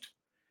punched,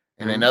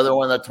 and another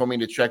one that told me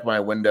to check my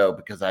window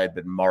because I had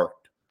been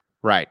marked.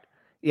 Right.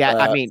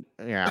 Yeah.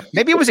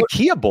 Maybe it was a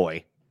Kia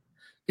boy.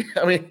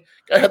 I mean,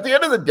 at the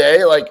end of the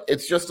day, like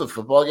it's just a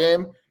football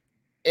game,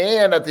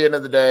 and at the end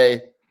of the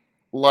day,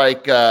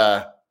 like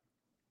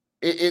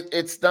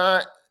it's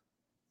not.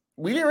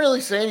 We didn't really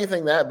say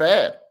anything that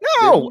bad.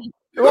 No.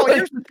 Well,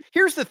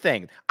 here's the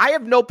thing. I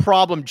have no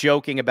problem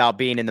joking about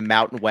being in the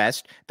Mountain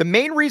West. The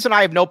main reason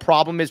I have no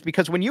problem is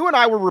because when you and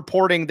I were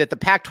reporting that the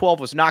Pac-12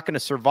 was not going to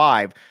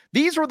survive,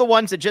 these were the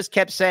ones that just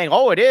kept saying,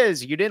 "Oh, it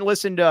is." You didn't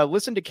listen to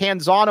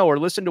Canzano or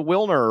listen to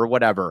Wilner or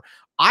whatever.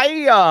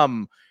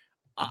 I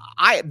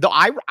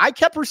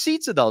kept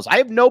receipts of those. I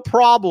have no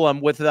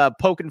problem with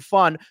poking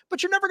fun,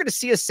 but you're never going to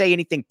see us say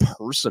anything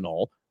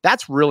personal.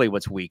 That's really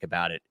what's weak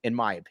about it, in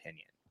my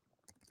opinion.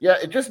 Yeah,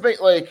 it just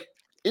makes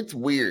it's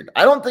weird.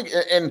 I don't think,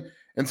 and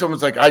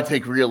someone's like, I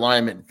take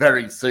realignment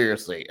very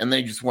seriously, and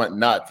they just went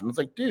nuts. And it's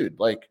like, dude,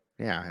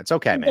 yeah, it's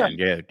okay, man.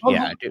 Dude,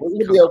 yeah, dude, we're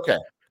gonna be okay.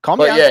 Calm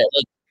down. Yeah,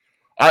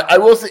 I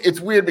will say it's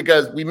weird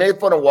because we made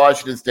fun of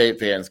Washington State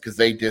fans because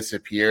they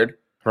disappeared.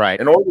 Right.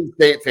 And Oregon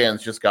State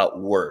fans just got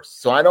worse.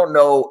 So I don't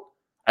know.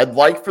 I'd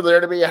like for there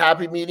to be a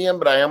happy medium,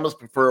 but I almost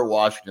prefer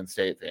Washington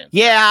State fans.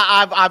 Yeah,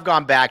 I've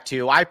gone back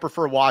to. I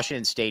prefer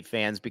Washington State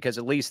fans because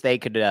at least they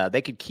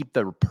could keep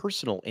their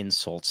personal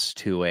insults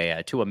to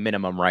a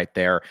minimum right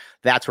there.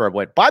 That's where I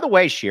went. By the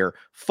way, Sheer,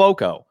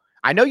 FOCO.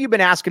 I know you've been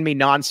asking me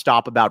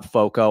nonstop about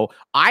FOCO.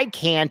 I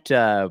can't.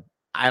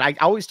 And I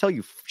always tell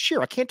you,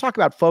 Sheer, I can't talk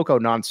about FOCO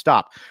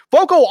nonstop.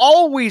 FOCO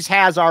always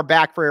has our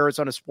back for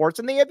Arizona sports,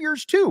 and they have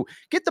yours too.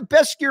 Get the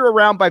best gear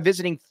around by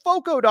visiting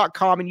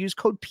FOCO.com and use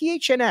code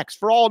PHNX.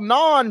 For all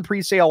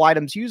non-presale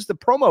items, use the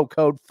promo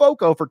code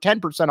FOCO for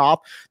 10% off,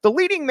 the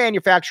leading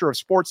manufacturer of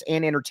sports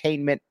and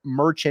entertainment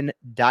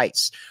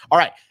merchandise. All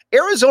right,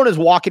 Arizona's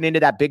walking into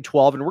that Big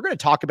 12, and we're going to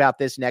talk about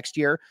this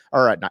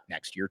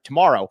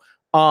tomorrow.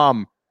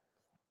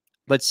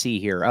 Let's see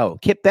here. Oh,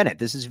 Kip Bennett.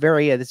 This is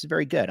very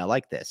good. I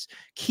like this.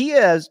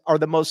 Kias are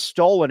the most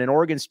stolen, and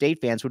Oregon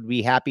State fans would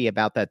be happy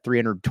about that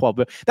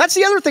 $312. That's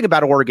the other thing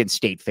about Oregon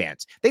State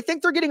fans. They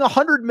think they're getting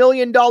 $100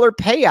 million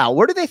payout.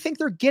 Where do they think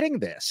they're getting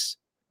this?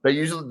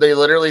 They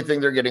literally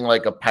think they're getting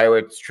like a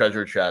pirate's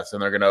treasure chest,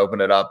 and they're going to open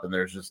it up, and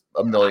there's just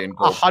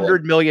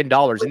 $100 million,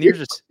 and you're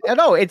just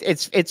no.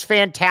 It's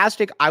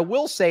fantastic. I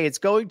will say it's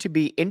going to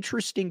be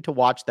interesting to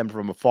watch them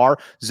from afar.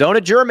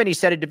 Zona Germany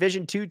said a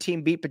Division II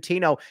team beat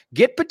Pitino.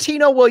 Get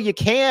Pitino while you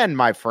can,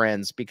 my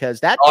friends, because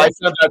that. I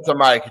sent that to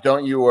Mike.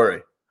 Don't you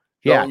worry.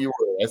 Don't you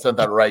worry. I sent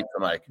that right to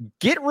Mike.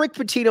 Get Rick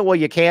Pitino while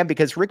you can,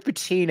 because Rick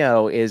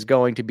Pitino is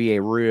going to be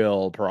a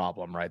real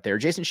problem right there.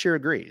 Jason Shear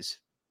agrees.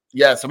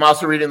 Yes, I'm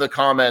also reading the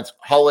comments.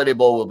 Holiday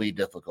Bowl will be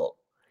difficult.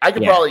 I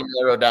could probably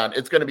narrow down.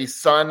 It's going to be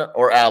Sun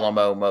or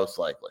Alamo, most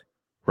likely.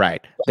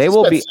 Right. They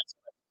will be.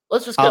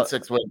 Let's just get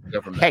 6 wins.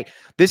 Hey,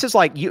 this is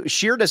like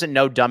Sheer doesn't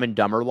know Dumb and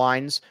Dumber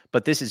lines,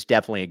 but this is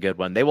definitely a good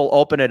one. They will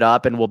open it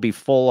up and will be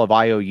full of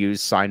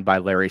IOUs signed by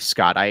Larry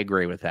Scott. I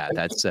agree with that.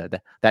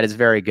 That is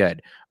very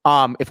good.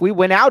 If we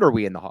win out, are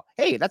we in the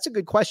Hey, that's a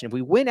good question. If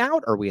we win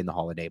out, are we in the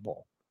Holiday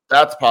Bowl?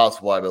 That's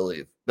possible, I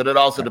believe. But it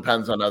also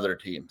depends on other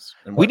teams.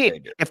 And what they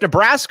do. If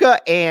Nebraska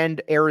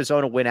and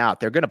Arizona win out,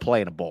 they're going to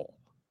play in a bowl.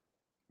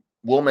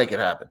 We'll make it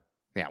happen.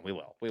 Yeah, we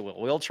will.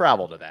 We'll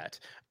travel to that.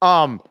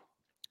 All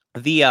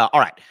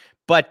right.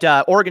 But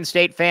Oregon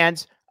State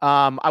fans,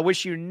 I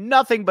wish you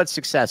nothing but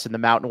success in the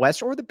Mountain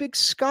West or the Big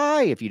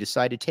Sky if you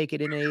decide to take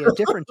it in a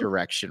different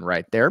direction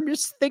right there. I'm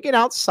just thinking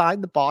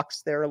outside the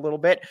box there a little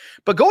bit.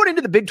 But going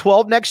into the Big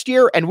 12 next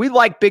year, and we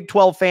like Big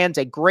 12 fans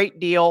a great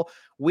deal.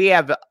 We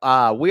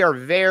are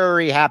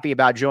very happy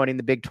about joining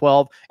the Big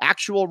 12.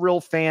 Actual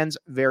real fans,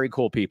 very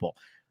cool people.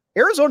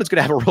 Arizona's going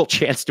to have a real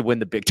chance to win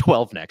the Big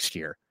 12 next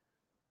year.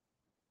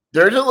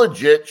 There's a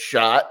legit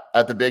shot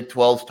at the Big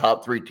 12's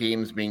top 3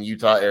 teams being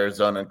Utah,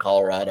 Arizona, and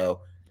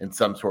Colorado in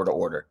some sort of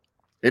order.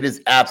 It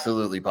is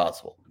absolutely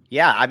possible.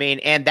 Yeah, I mean,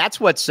 and that's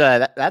what's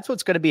going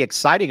to be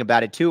exciting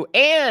about it too.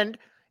 And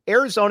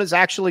Arizona's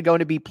actually going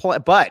to be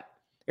but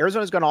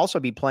Arizona's going to also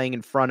be playing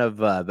in front of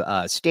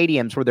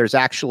stadiums where there's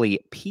actually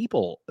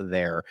people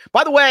there.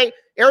 By the way,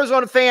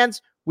 Arizona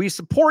fans, we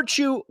support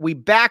you. We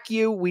back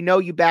you. We know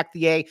you back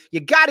the A. You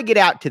got to get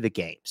out to the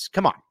games.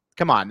 Come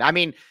on. I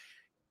mean,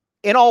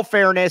 in all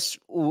fairness,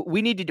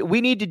 we need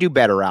to do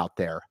better out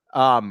there.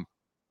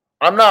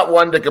 I'm not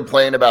one to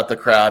complain about the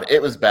crowd.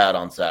 It was bad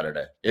on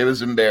Saturday. It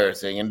was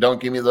embarrassing. And don't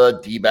give me the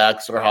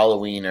D-backs or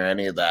Halloween or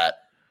any of that.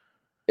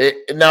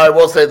 Now, I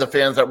will say the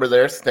fans that were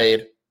there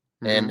stayed,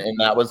 and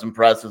that was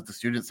impressive. The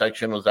student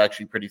section was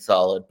actually pretty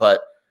solid.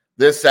 But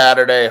this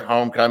Saturday,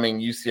 homecoming,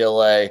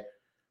 UCLA.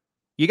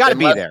 You got to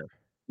be there.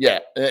 Yeah.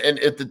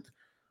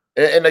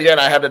 And again,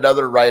 I had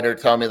another writer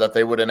tell me that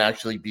they wouldn't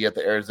actually be at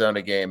the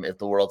Arizona game if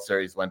the World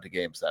Series went to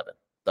Game 7,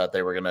 that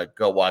they were going to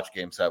go watch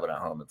Game 7 at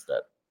home instead.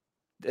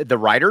 The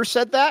writer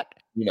said that?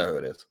 You know who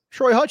it is.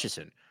 Troy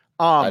Hutchison.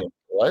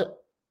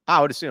 What?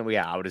 I would assume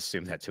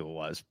that's who it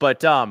was. But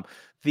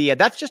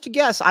that's just a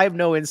guess. I have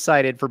no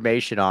inside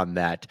information on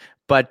that.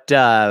 But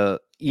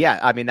yeah,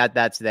 I mean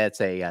that's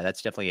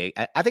definitely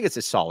I think it's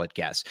a solid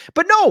guess.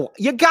 But no,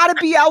 you got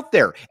to be out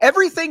there.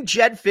 Everything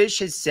Jed Fish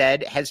has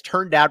said has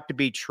turned out to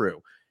be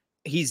true.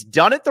 He's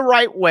done it the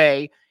right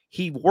way.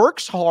 He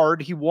works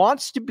hard. He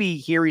wants to be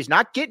here. He's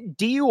not getting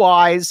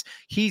DUIs.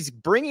 He's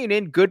bringing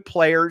in good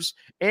players,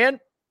 and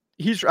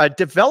he's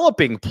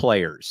developing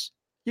players.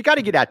 You got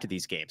to get out to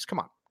these games. Come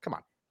on.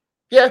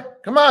 Yeah,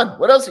 come on.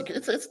 What else?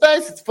 It's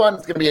nice. It's fun.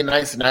 It's going to be a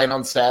nice night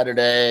on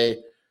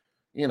Saturday.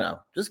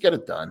 Just get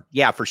it done.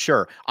 Yeah, for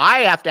sure.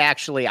 I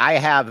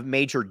have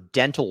major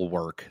dental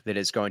work that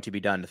is going to be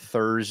done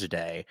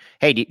Thursday.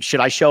 Hey, should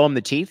I show him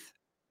the teeth?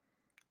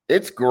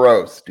 It's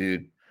gross,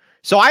 dude.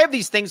 So I have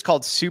these things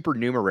called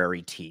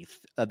supernumerary teeth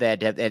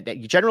that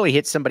you generally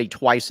hit somebody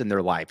twice in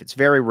their life. It's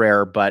very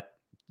rare, but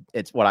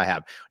it's what I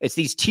have. It's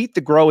these teeth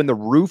that grow in the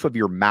roof of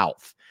your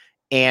mouth.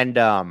 And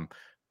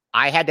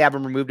I had to have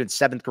them removed in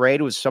 7th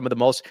grade. It was some of the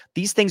most,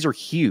 these things are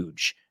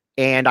huge.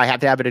 And I have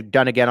to have it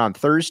done again on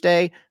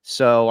Thursday.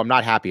 So I'm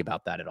not happy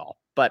about that at all.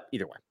 But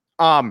either way.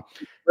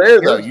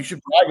 Rare, though. You should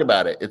brag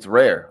about it. It's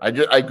rare. I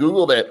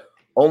Googled it.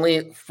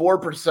 Only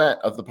 4%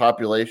 of the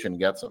population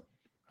gets them.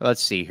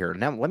 Let's see here.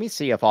 Now, let me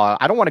see if I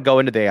don't want to go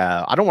into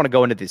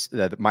this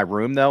my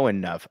room though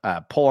and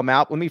pull them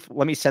out. Let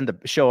me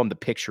show them the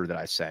picture that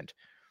I sent.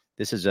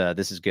 This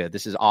is good.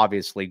 This is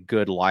obviously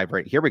good live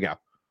right. Here we go.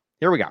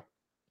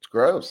 It's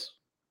gross.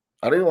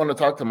 I don't even want to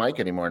talk to Mike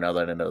anymore now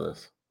that I know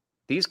this.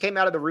 These came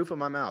out of the roof of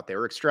my mouth. They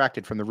were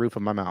extracted from the roof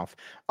of my mouth.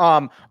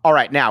 All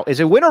right. Now, is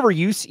a win over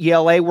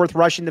UCLA worth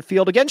rushing the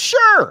field again?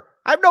 Sure.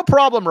 I have no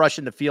problem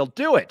rushing the field.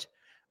 Do it.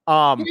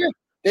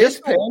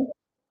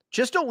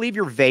 Just don't leave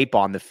your vape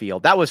on the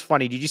field. That was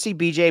funny. Did you see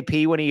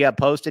BJP when he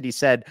posted? He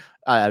said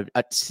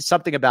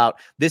something about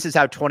this is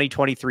how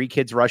 2023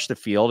 kids rush the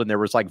field, and there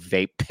was like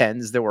vape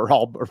pens that were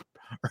all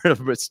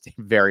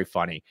very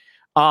funny.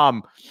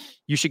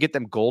 You should get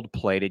them gold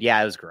plated.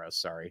 Yeah, it was gross.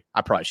 Sorry,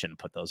 I probably shouldn't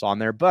put those on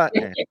there, but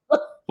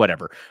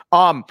whatever.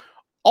 All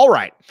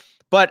right,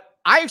 but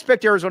I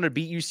expect Arizona to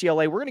beat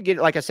UCLA. We're going to get,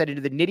 like I said,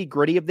 into the nitty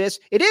gritty of this.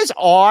 It is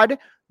odd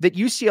that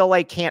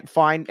UCLA can't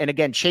find, and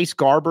again, Chase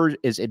Garber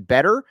is it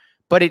better.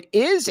 But it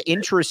is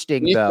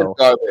interesting, though.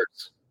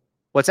 Garbers.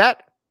 What's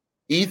that?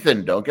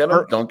 Ethan, don't get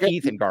him. Don't get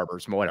Ethan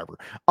Garbers, whatever.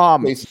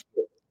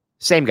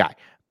 Same guy.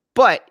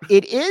 But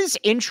it is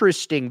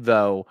interesting,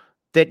 though,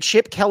 that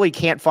Chip Kelly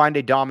can't find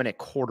a dominant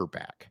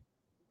quarterback.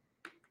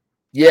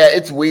 Yeah,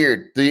 it's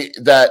weird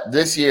that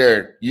this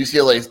year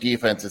UCLA's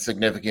defense is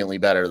significantly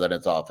better than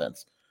its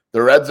offense.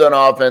 The red zone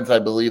offense, I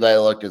believe I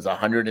looked, is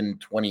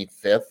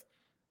 125th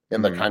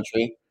in the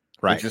country.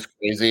 Right. Which is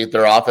crazy.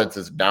 Their offense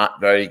is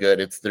not very good.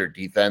 It's their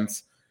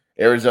defense.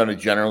 Arizona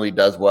generally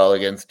does well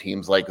against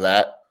teams like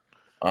that.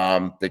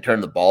 They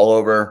turn the ball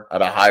over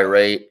at a high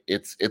rate.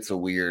 It's a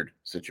weird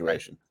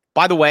situation.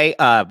 By the way,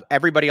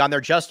 everybody on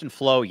there, Justin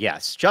Flo,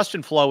 yes.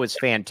 Justin Flo is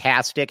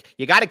fantastic.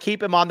 You got to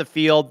keep him on the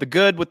field, the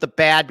good with the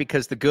bad,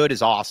 because the good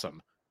is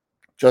awesome.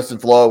 Justin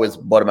Flo is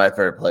one of my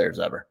favorite players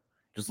ever.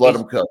 Just let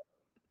him cook.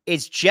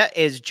 Is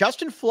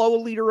Justin Flo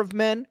a leader of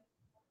men?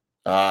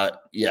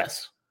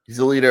 Yes. He's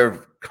a leader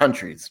of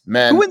countries,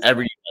 men,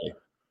 every day.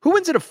 Who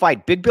wins in a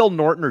fight, Big Bill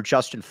Norton or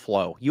Justin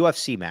Flo?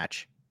 UFC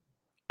match.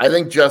 I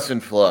think Justin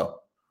Flo.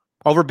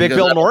 Over Big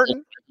Bill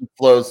Norton?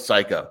 Flo's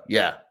psycho.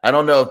 Yeah. I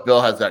don't know if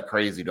Bill has that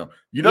crazy to him.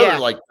 You know, Yeah. they're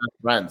like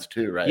best friends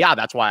too, right? Yeah,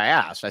 that's why I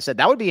asked. I said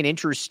that would be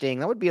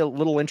a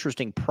little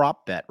interesting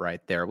prop bet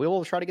right there. We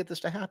will try to get this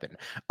to happen.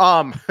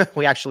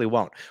 We actually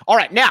won't. All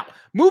right, now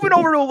moving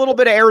over to a little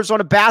bit of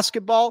Arizona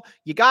basketball.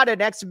 You got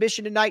an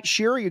exhibition tonight,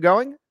 Shearer. You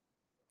going?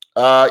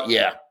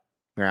 Yeah.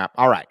 Yeah.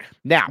 All right.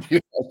 Now,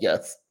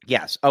 Yes.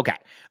 yes. Okay.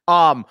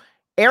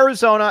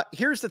 Arizona,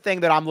 here's the thing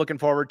that I'm looking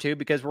forward to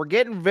because we're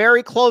getting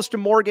very close to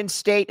Morgan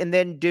State and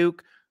then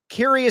Duke.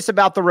 Curious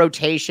about the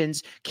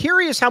rotations.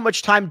 Curious how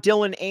much time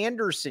Dylan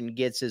Anderson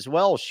gets as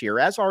well, Sheer,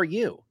 as are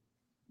you.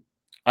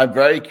 I'm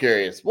very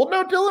curious. Well,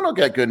 no, Dylan will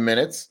get good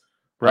minutes.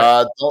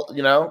 Right.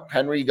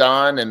 Henry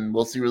gone, and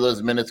we'll see where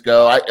those minutes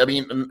go. I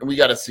mean, we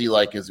got to see,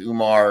 like, is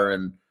Umar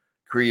and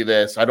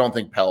Krivas. I don't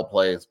think Pell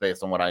plays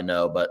based on what I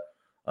know, but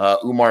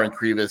Umar and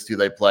Krivas, do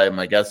they play?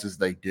 My guess is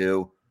they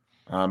do.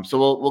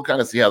 So we'll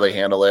kind of see how they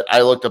handle it.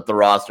 I looked up the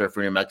roster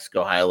for New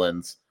Mexico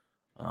Highlands.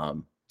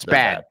 It's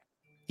bad.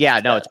 Yeah,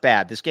 no, it's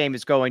bad. This game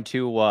is going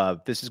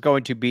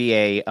to be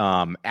a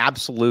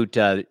absolute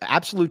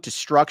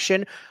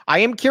destruction. I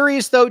am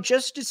curious though,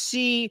 just to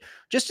see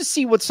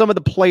what some of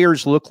the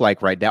players look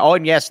like right now. Oh,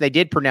 and yes, they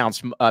did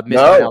pronounce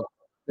no,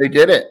 they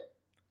didn't.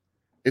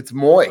 It's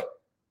Moy.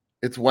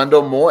 It's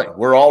Wendell Moy.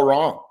 We're all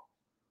wrong.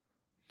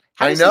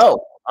 I know.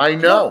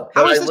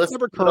 How is this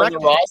never correct?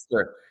 On the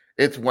roster.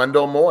 It's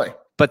Wendell Moy.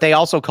 But they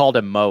also called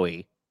him Moe.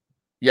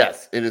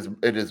 Yes, it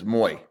is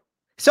Moy.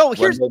 So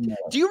here's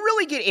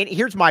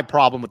my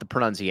problem with the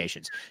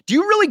pronunciations. Do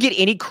you really get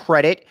any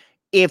credit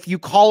if you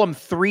call them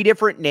three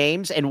different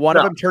names and one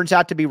of them turns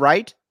out to be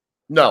right?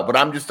 No, but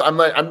I'm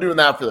doing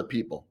that for the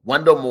people.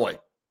 Wendell Moy.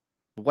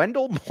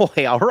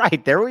 All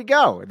right, there we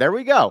go.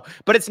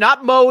 But it's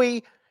not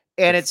Moe,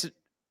 and it's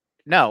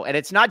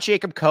not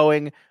Jacob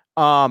Coing.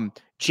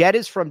 Jed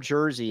is from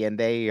Jersey, and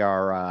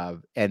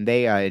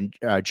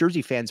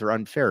Jersey fans are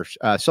unfair.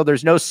 So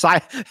there's no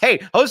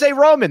Hey, Jose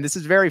Roman, this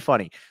is very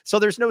funny. So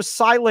there's no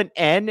silent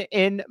N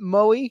in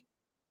Moe.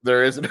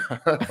 There isn't.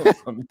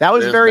 That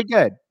was very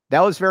good.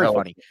 That was very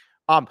funny.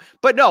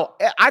 But no,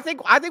 I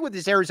think with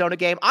this Arizona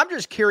game, I'm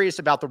just curious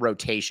about the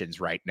rotations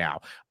right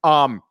now.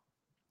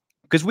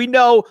 Because we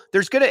know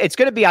it's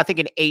gonna be, I think,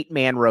 an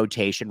 8-man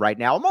rotation right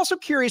now. I'm also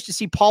curious to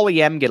see Paulie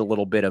M get a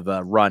little bit of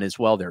a run as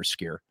well there,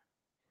 Skier.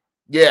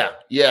 Yeah.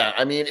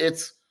 I mean,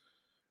 this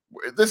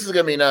is going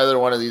to be another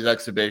one of these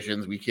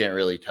exhibitions. We can't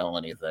really tell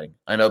anything.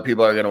 I know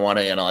people are going to want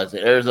to analyze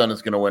it.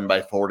 Arizona's going to win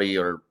by 40,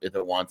 or if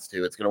it wants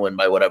to, it's going to win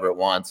by whatever it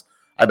wants.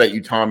 I bet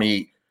you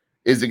Tommy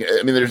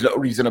there's no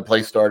reason to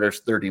play starters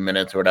 30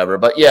 minutes or whatever.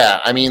 But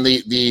yeah, I mean,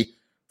 the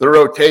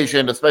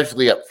rotation,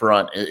 especially up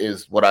front,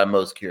 is what I'm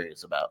most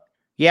curious about.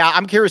 Yeah,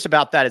 I'm curious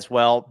about that as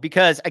well,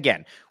 because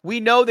again, we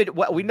know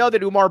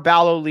that Umar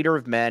Ballo, leader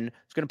of men,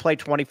 is going to play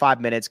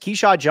 25 minutes.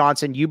 Keyshawn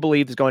Johnson, you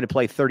believe, is going to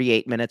play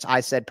 38 minutes. I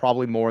said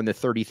probably more in the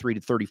 33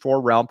 to 34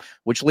 realm,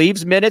 which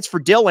leaves minutes for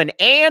Dylan.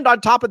 And on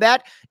top of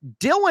that,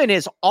 Dylan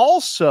is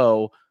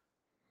also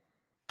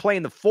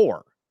playing the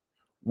 4.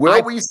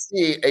 Will we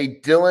see a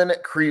Dylan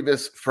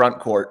Krivas front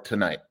court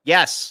tonight?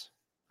 Yes,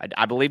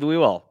 I believe we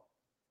will.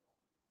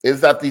 Is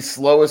that the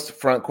slowest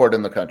front court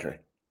in the country?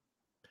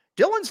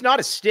 Dylan's not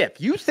a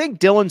stiff. You think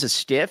Dylan's a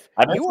stiff?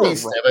 I didn't say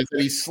he's stiff. I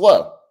said he's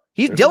slow.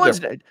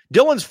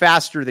 Dylan's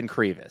faster than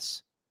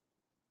Krivas.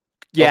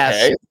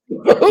 Yes.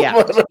 Okay.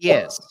 Yeah, he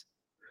is.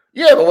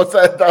 Yeah, but what's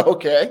that?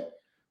 Okay.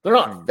 They're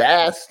not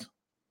fast.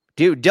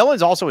 Dude,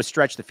 Dylan's also a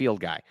stretch the field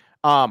guy.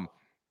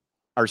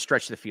 Or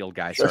stretch the field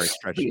guy. Sorry,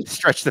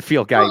 stretch the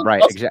field guy.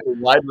 Right, exactly.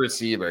 Wide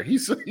receiver.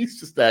 He's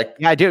just that.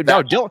 Yeah, dude.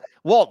 No, Dylan.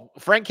 Well,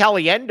 Frank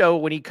Caliendo,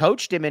 when he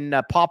coached him in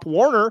Pop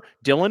Warner,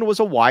 Dylan was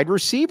a wide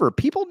receiver.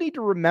 People need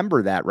to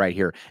remember that right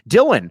here.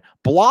 Dylan,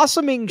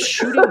 blossoming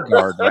shooting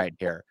guard right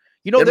here.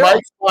 You know, in my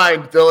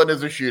mind, Dylan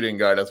is a shooting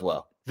guard as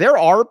well. There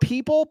are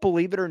people,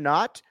 believe it or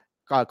not,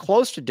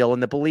 close to Dylan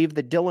that believe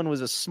that Dylan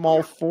was a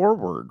small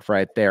forward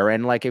right there,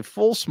 and like a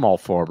full small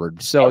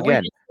forward. So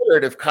again,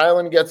 if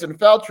Kylan gets in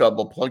foul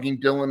trouble, plugging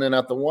Dylan in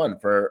at the 1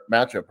 for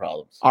matchup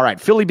problems. All right,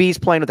 Philly B's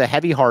playing with a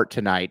heavy heart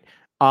tonight.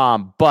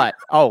 But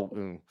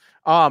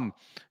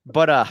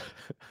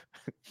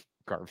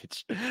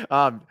garbage.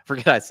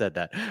 Forget I said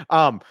that.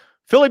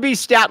 Philly B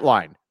stat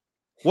line.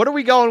 What are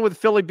we going with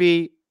Philly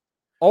B?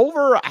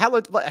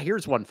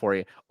 Here's one for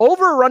you.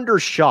 Over or under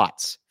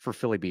shots for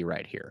Philly B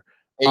right here.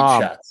 8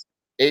 shots.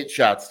 8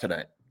 shots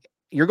tonight.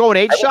 You're going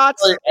 8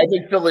 shots? I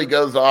think Philly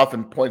goes off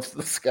and points to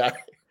the sky.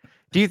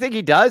 Do you think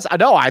he does? I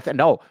know.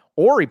 No.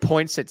 Or he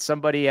points at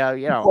somebody.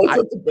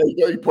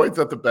 He points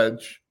at the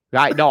bench.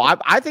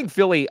 I think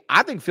Philly.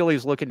 I think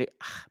Philly's looking to.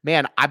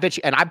 Man, I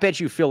bet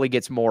you Philly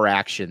gets more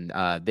action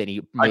than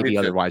he maybe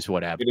otherwise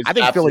would have. I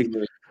think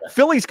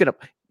Philly's gonna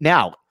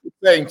now. You're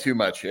saying too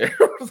much here.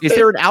 Is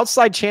there an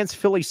outside chance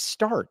Philly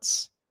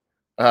starts?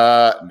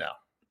 No.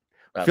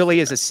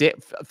 Philly is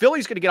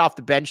Philly's going to get off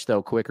the bench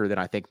though quicker than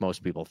I think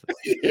most people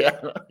think.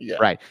 Yeah.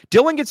 Right.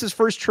 Dylan gets his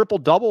first triple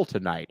double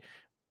tonight.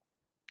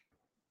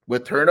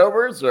 With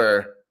turnovers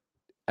or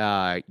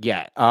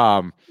Yeah.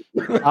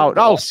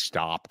 Oh,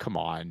 stop. Come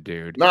on,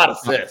 dude. Not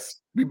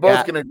assists. We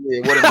both can agree.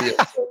 It wouldn't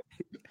be.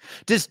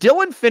 Does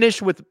Dylan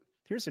finish with?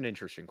 Here's an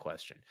interesting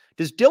question.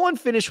 Does Dylan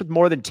finish with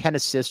more than 10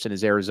 assists in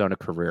his Arizona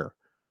career?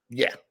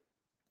 Yeah.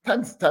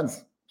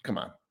 Tons. Come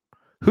on.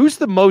 Who's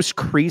the most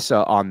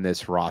Creasa on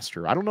this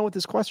roster? I don't know what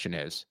this question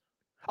is.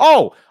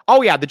 Oh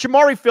yeah, the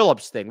Jamari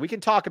Phillips thing. We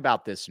can talk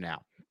about this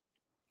now.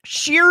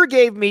 Sheer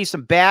gave me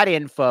some bad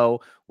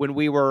info when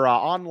we were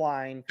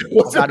online.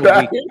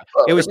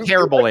 It was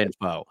terrible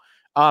info.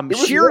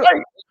 Sheer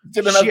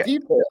didn't have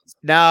details.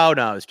 No, it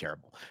was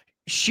terrible.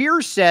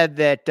 Sheer said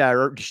that,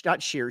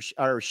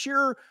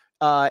 Sheer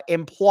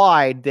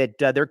implied that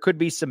there could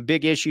be some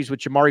big issues with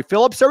Jamari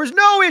Phillips. There was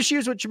no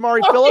issues with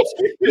Jamari Phillips.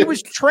 He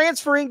was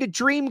transferring to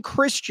Dream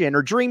Christian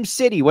or Dream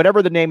City,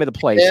 whatever the name of the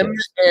place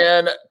is.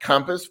 And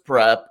Compass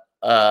Prep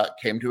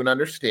came to an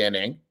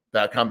understanding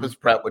that Compass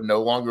Prep would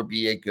no longer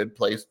be a good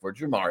place for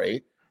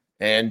Jamari.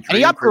 And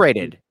he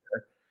upgraded.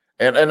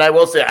 And I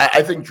will say,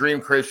 I think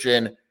Dream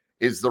Christian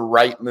is the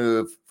right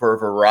move for a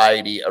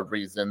variety of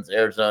reasons.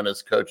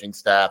 Arizona's coaching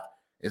staff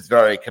is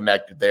very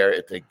connected there.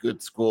 It's a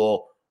good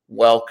school,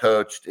 well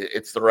coached.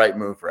 It's the right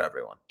move for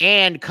everyone.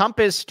 And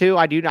Compass too.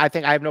 I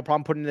think I have no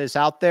problem putting this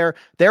out there.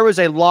 There was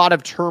a lot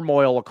of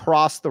turmoil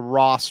across the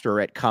roster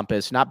at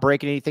Compass, not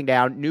breaking anything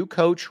down. New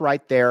coach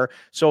right there.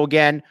 So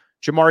again,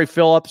 Jamari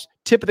Phillips,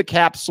 tip of the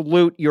cap,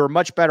 salute. You're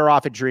much better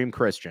off at Dream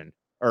Christian.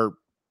 Or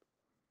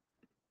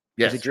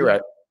yes, you're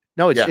right.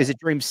 No, is it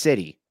Dream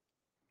City?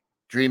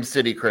 Dream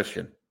City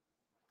Christian.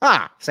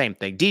 Same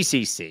thing.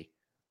 DCC.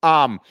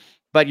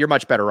 But you're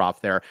much better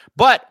off there.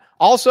 But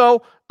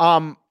also,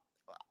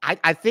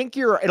 I think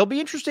it'll be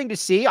interesting to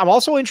see. I'm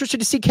also interested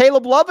to see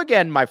Caleb Love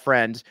again, my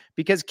friends,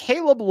 because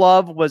Caleb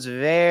Love was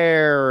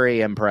very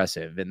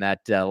impressive in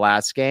that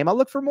last game. I'll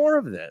look for more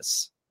of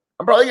this.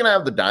 I'm probably going to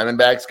have the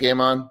Diamondbacks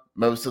game on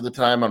most of the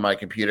time on my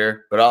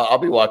computer, but I'll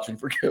be watching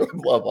for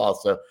Caleb Love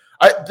also.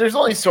 There's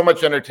only so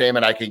much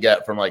entertainment I can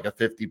get from like a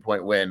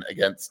 50-point win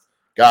against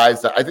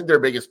guys that I think their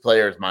biggest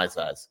player is my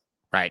size.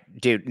 Right,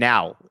 dude.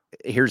 Now,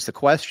 here's the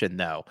question,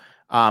 though.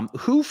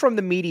 Who from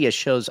the media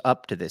shows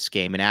up to this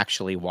game and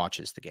actually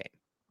watches the game?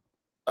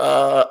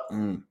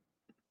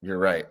 You're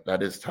right.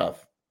 That is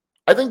tough.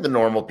 I think the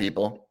normal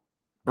people.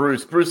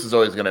 Bruce is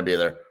always going to be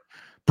there.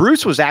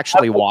 Bruce was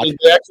actually watching.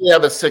 They actually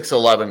have a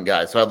 6'11"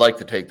 guy, so I'd like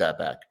to take that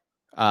back.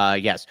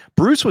 Yes.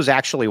 Bruce was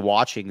actually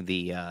watching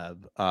the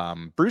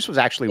Bruce was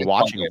actually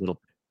watching a little.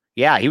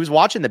 Yeah, he was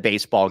watching the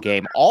baseball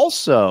game.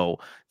 Also,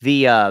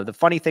 the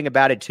funny thing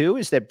about it too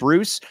is that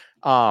Bruce,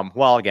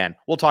 well, again,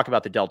 we'll talk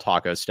about the Del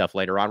Taco stuff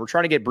later on. We're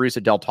trying to get Bruce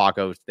a Del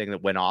Taco thing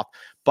that went off.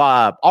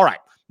 But all right.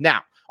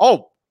 Now,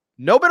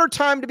 no better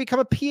time to become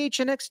a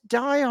PHNX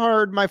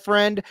diehard, my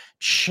friend.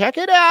 Check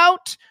it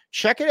out.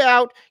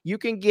 You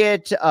can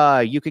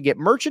get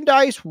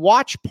merchandise,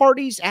 watch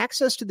parties,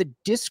 access to the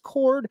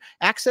Discord,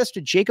 access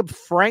to Jacob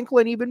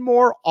Franklin, even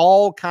more,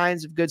 all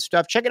kinds of good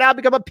stuff. Check it out.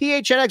 Become a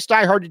PHNX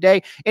diehard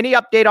today. Any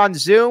update on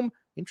Zoom?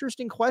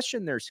 Interesting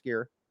question there,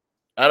 Skier.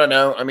 I don't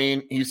know. I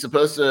mean, he was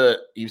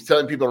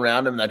telling people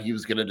around him that he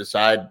was going to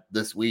decide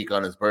this week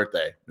on his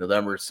birthday,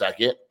 November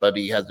 2nd, but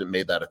he hasn't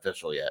made that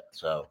official yet.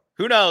 So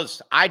who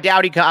knows? I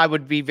doubt I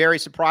would be very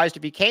surprised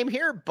if he came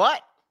here,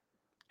 but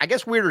I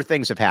guess weirder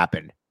things have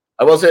happened.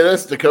 I will say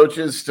this, the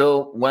coaches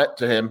still went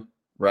to him,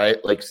 right?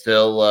 Like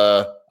still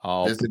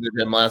visited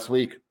him last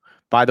week.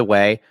 By the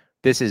way,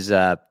 this is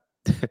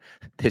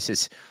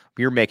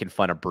you're making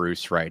fun of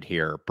Bruce right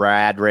here,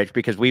 Brad Rich,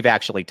 because we've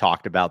actually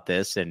talked about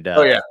this. And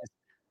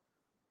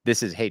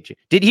this is, he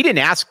didn't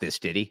ask this,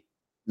 did he?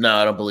 No,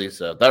 I don't believe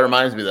so. That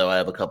reminds me, though, I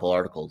have a couple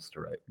articles to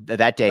write.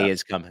 That day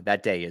is coming.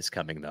 That day is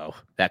coming, though.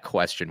 That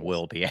question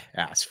will be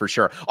asked for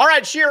sure. All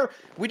right, Sheer,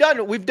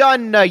 we've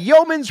done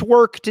yeoman's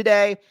work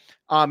today.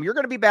 You're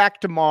going to be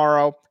back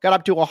tomorrow. Got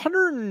up to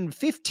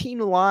 115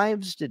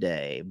 lives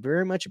today.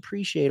 Very much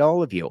appreciate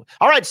all of you.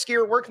 All right,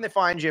 Skier, where can they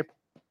find you?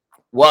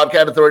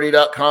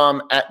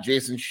 WildcatAuthority.com, at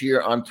Jason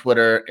Shear on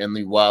Twitter, and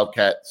the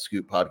Wildcat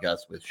Scoop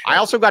podcast with Shear. I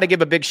also got to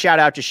give a big shout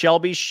out to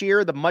Shelby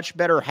Shear, the much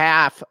better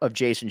half of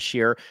Jason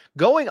Shear,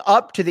 going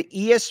up to the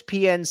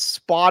ESPN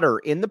spotter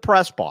in the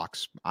press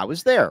box. I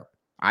was there.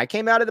 I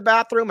came out of the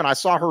bathroom and I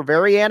saw her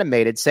very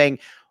animated saying,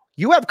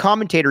 "You have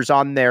commentators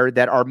on there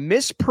that are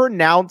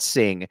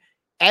mispronouncing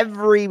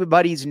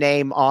everybody's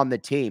name on the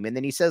team." And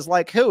then he says,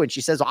 like, who? And she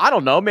says, I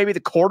don't know, maybe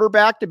the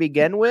quarterback to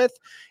begin with.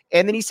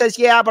 And then he says,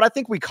 yeah, but I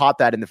think we caught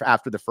that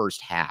after the first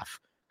half.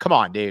 Come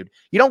on, dude.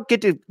 You don't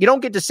get to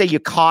say you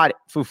caught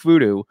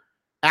Fufudu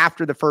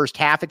after the first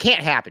half. It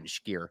can't happen,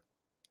 Skier.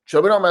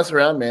 Shelby don't mess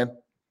around, man.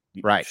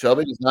 Right.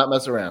 Shelby does not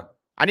mess around.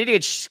 I need to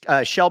get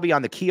Shelby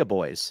on the Kia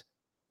boys.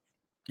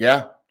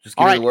 Yeah, just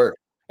give me the word.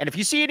 And if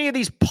you see any of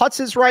these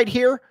putzes right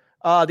here,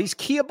 these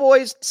Kia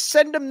boys,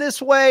 send them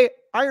this way.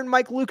 Iron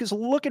Mike Luke is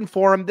looking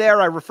for him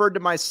there. I referred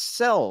to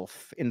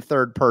myself in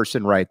third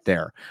person right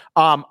there.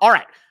 All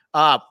right.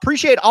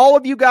 Appreciate all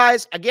of you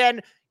guys. Again,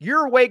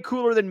 you're way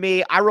cooler than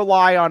me. I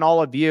rely on all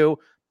of you.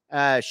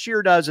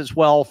 Sheer does as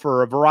well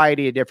for a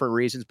variety of different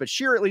reasons, but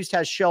Sheer at least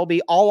has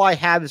Shelby. All I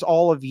have is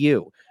all of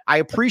you. I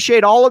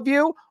appreciate all of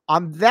you.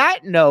 On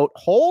that note,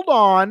 hold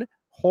on.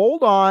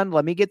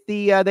 Let me get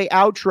the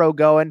outro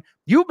going.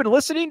 You've been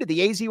listening to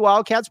the AZ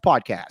Wildcats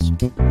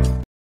podcast.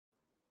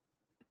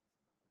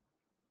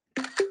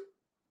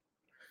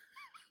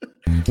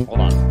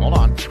 Hold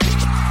on.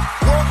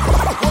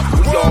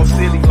 We all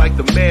silly like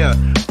the mayor.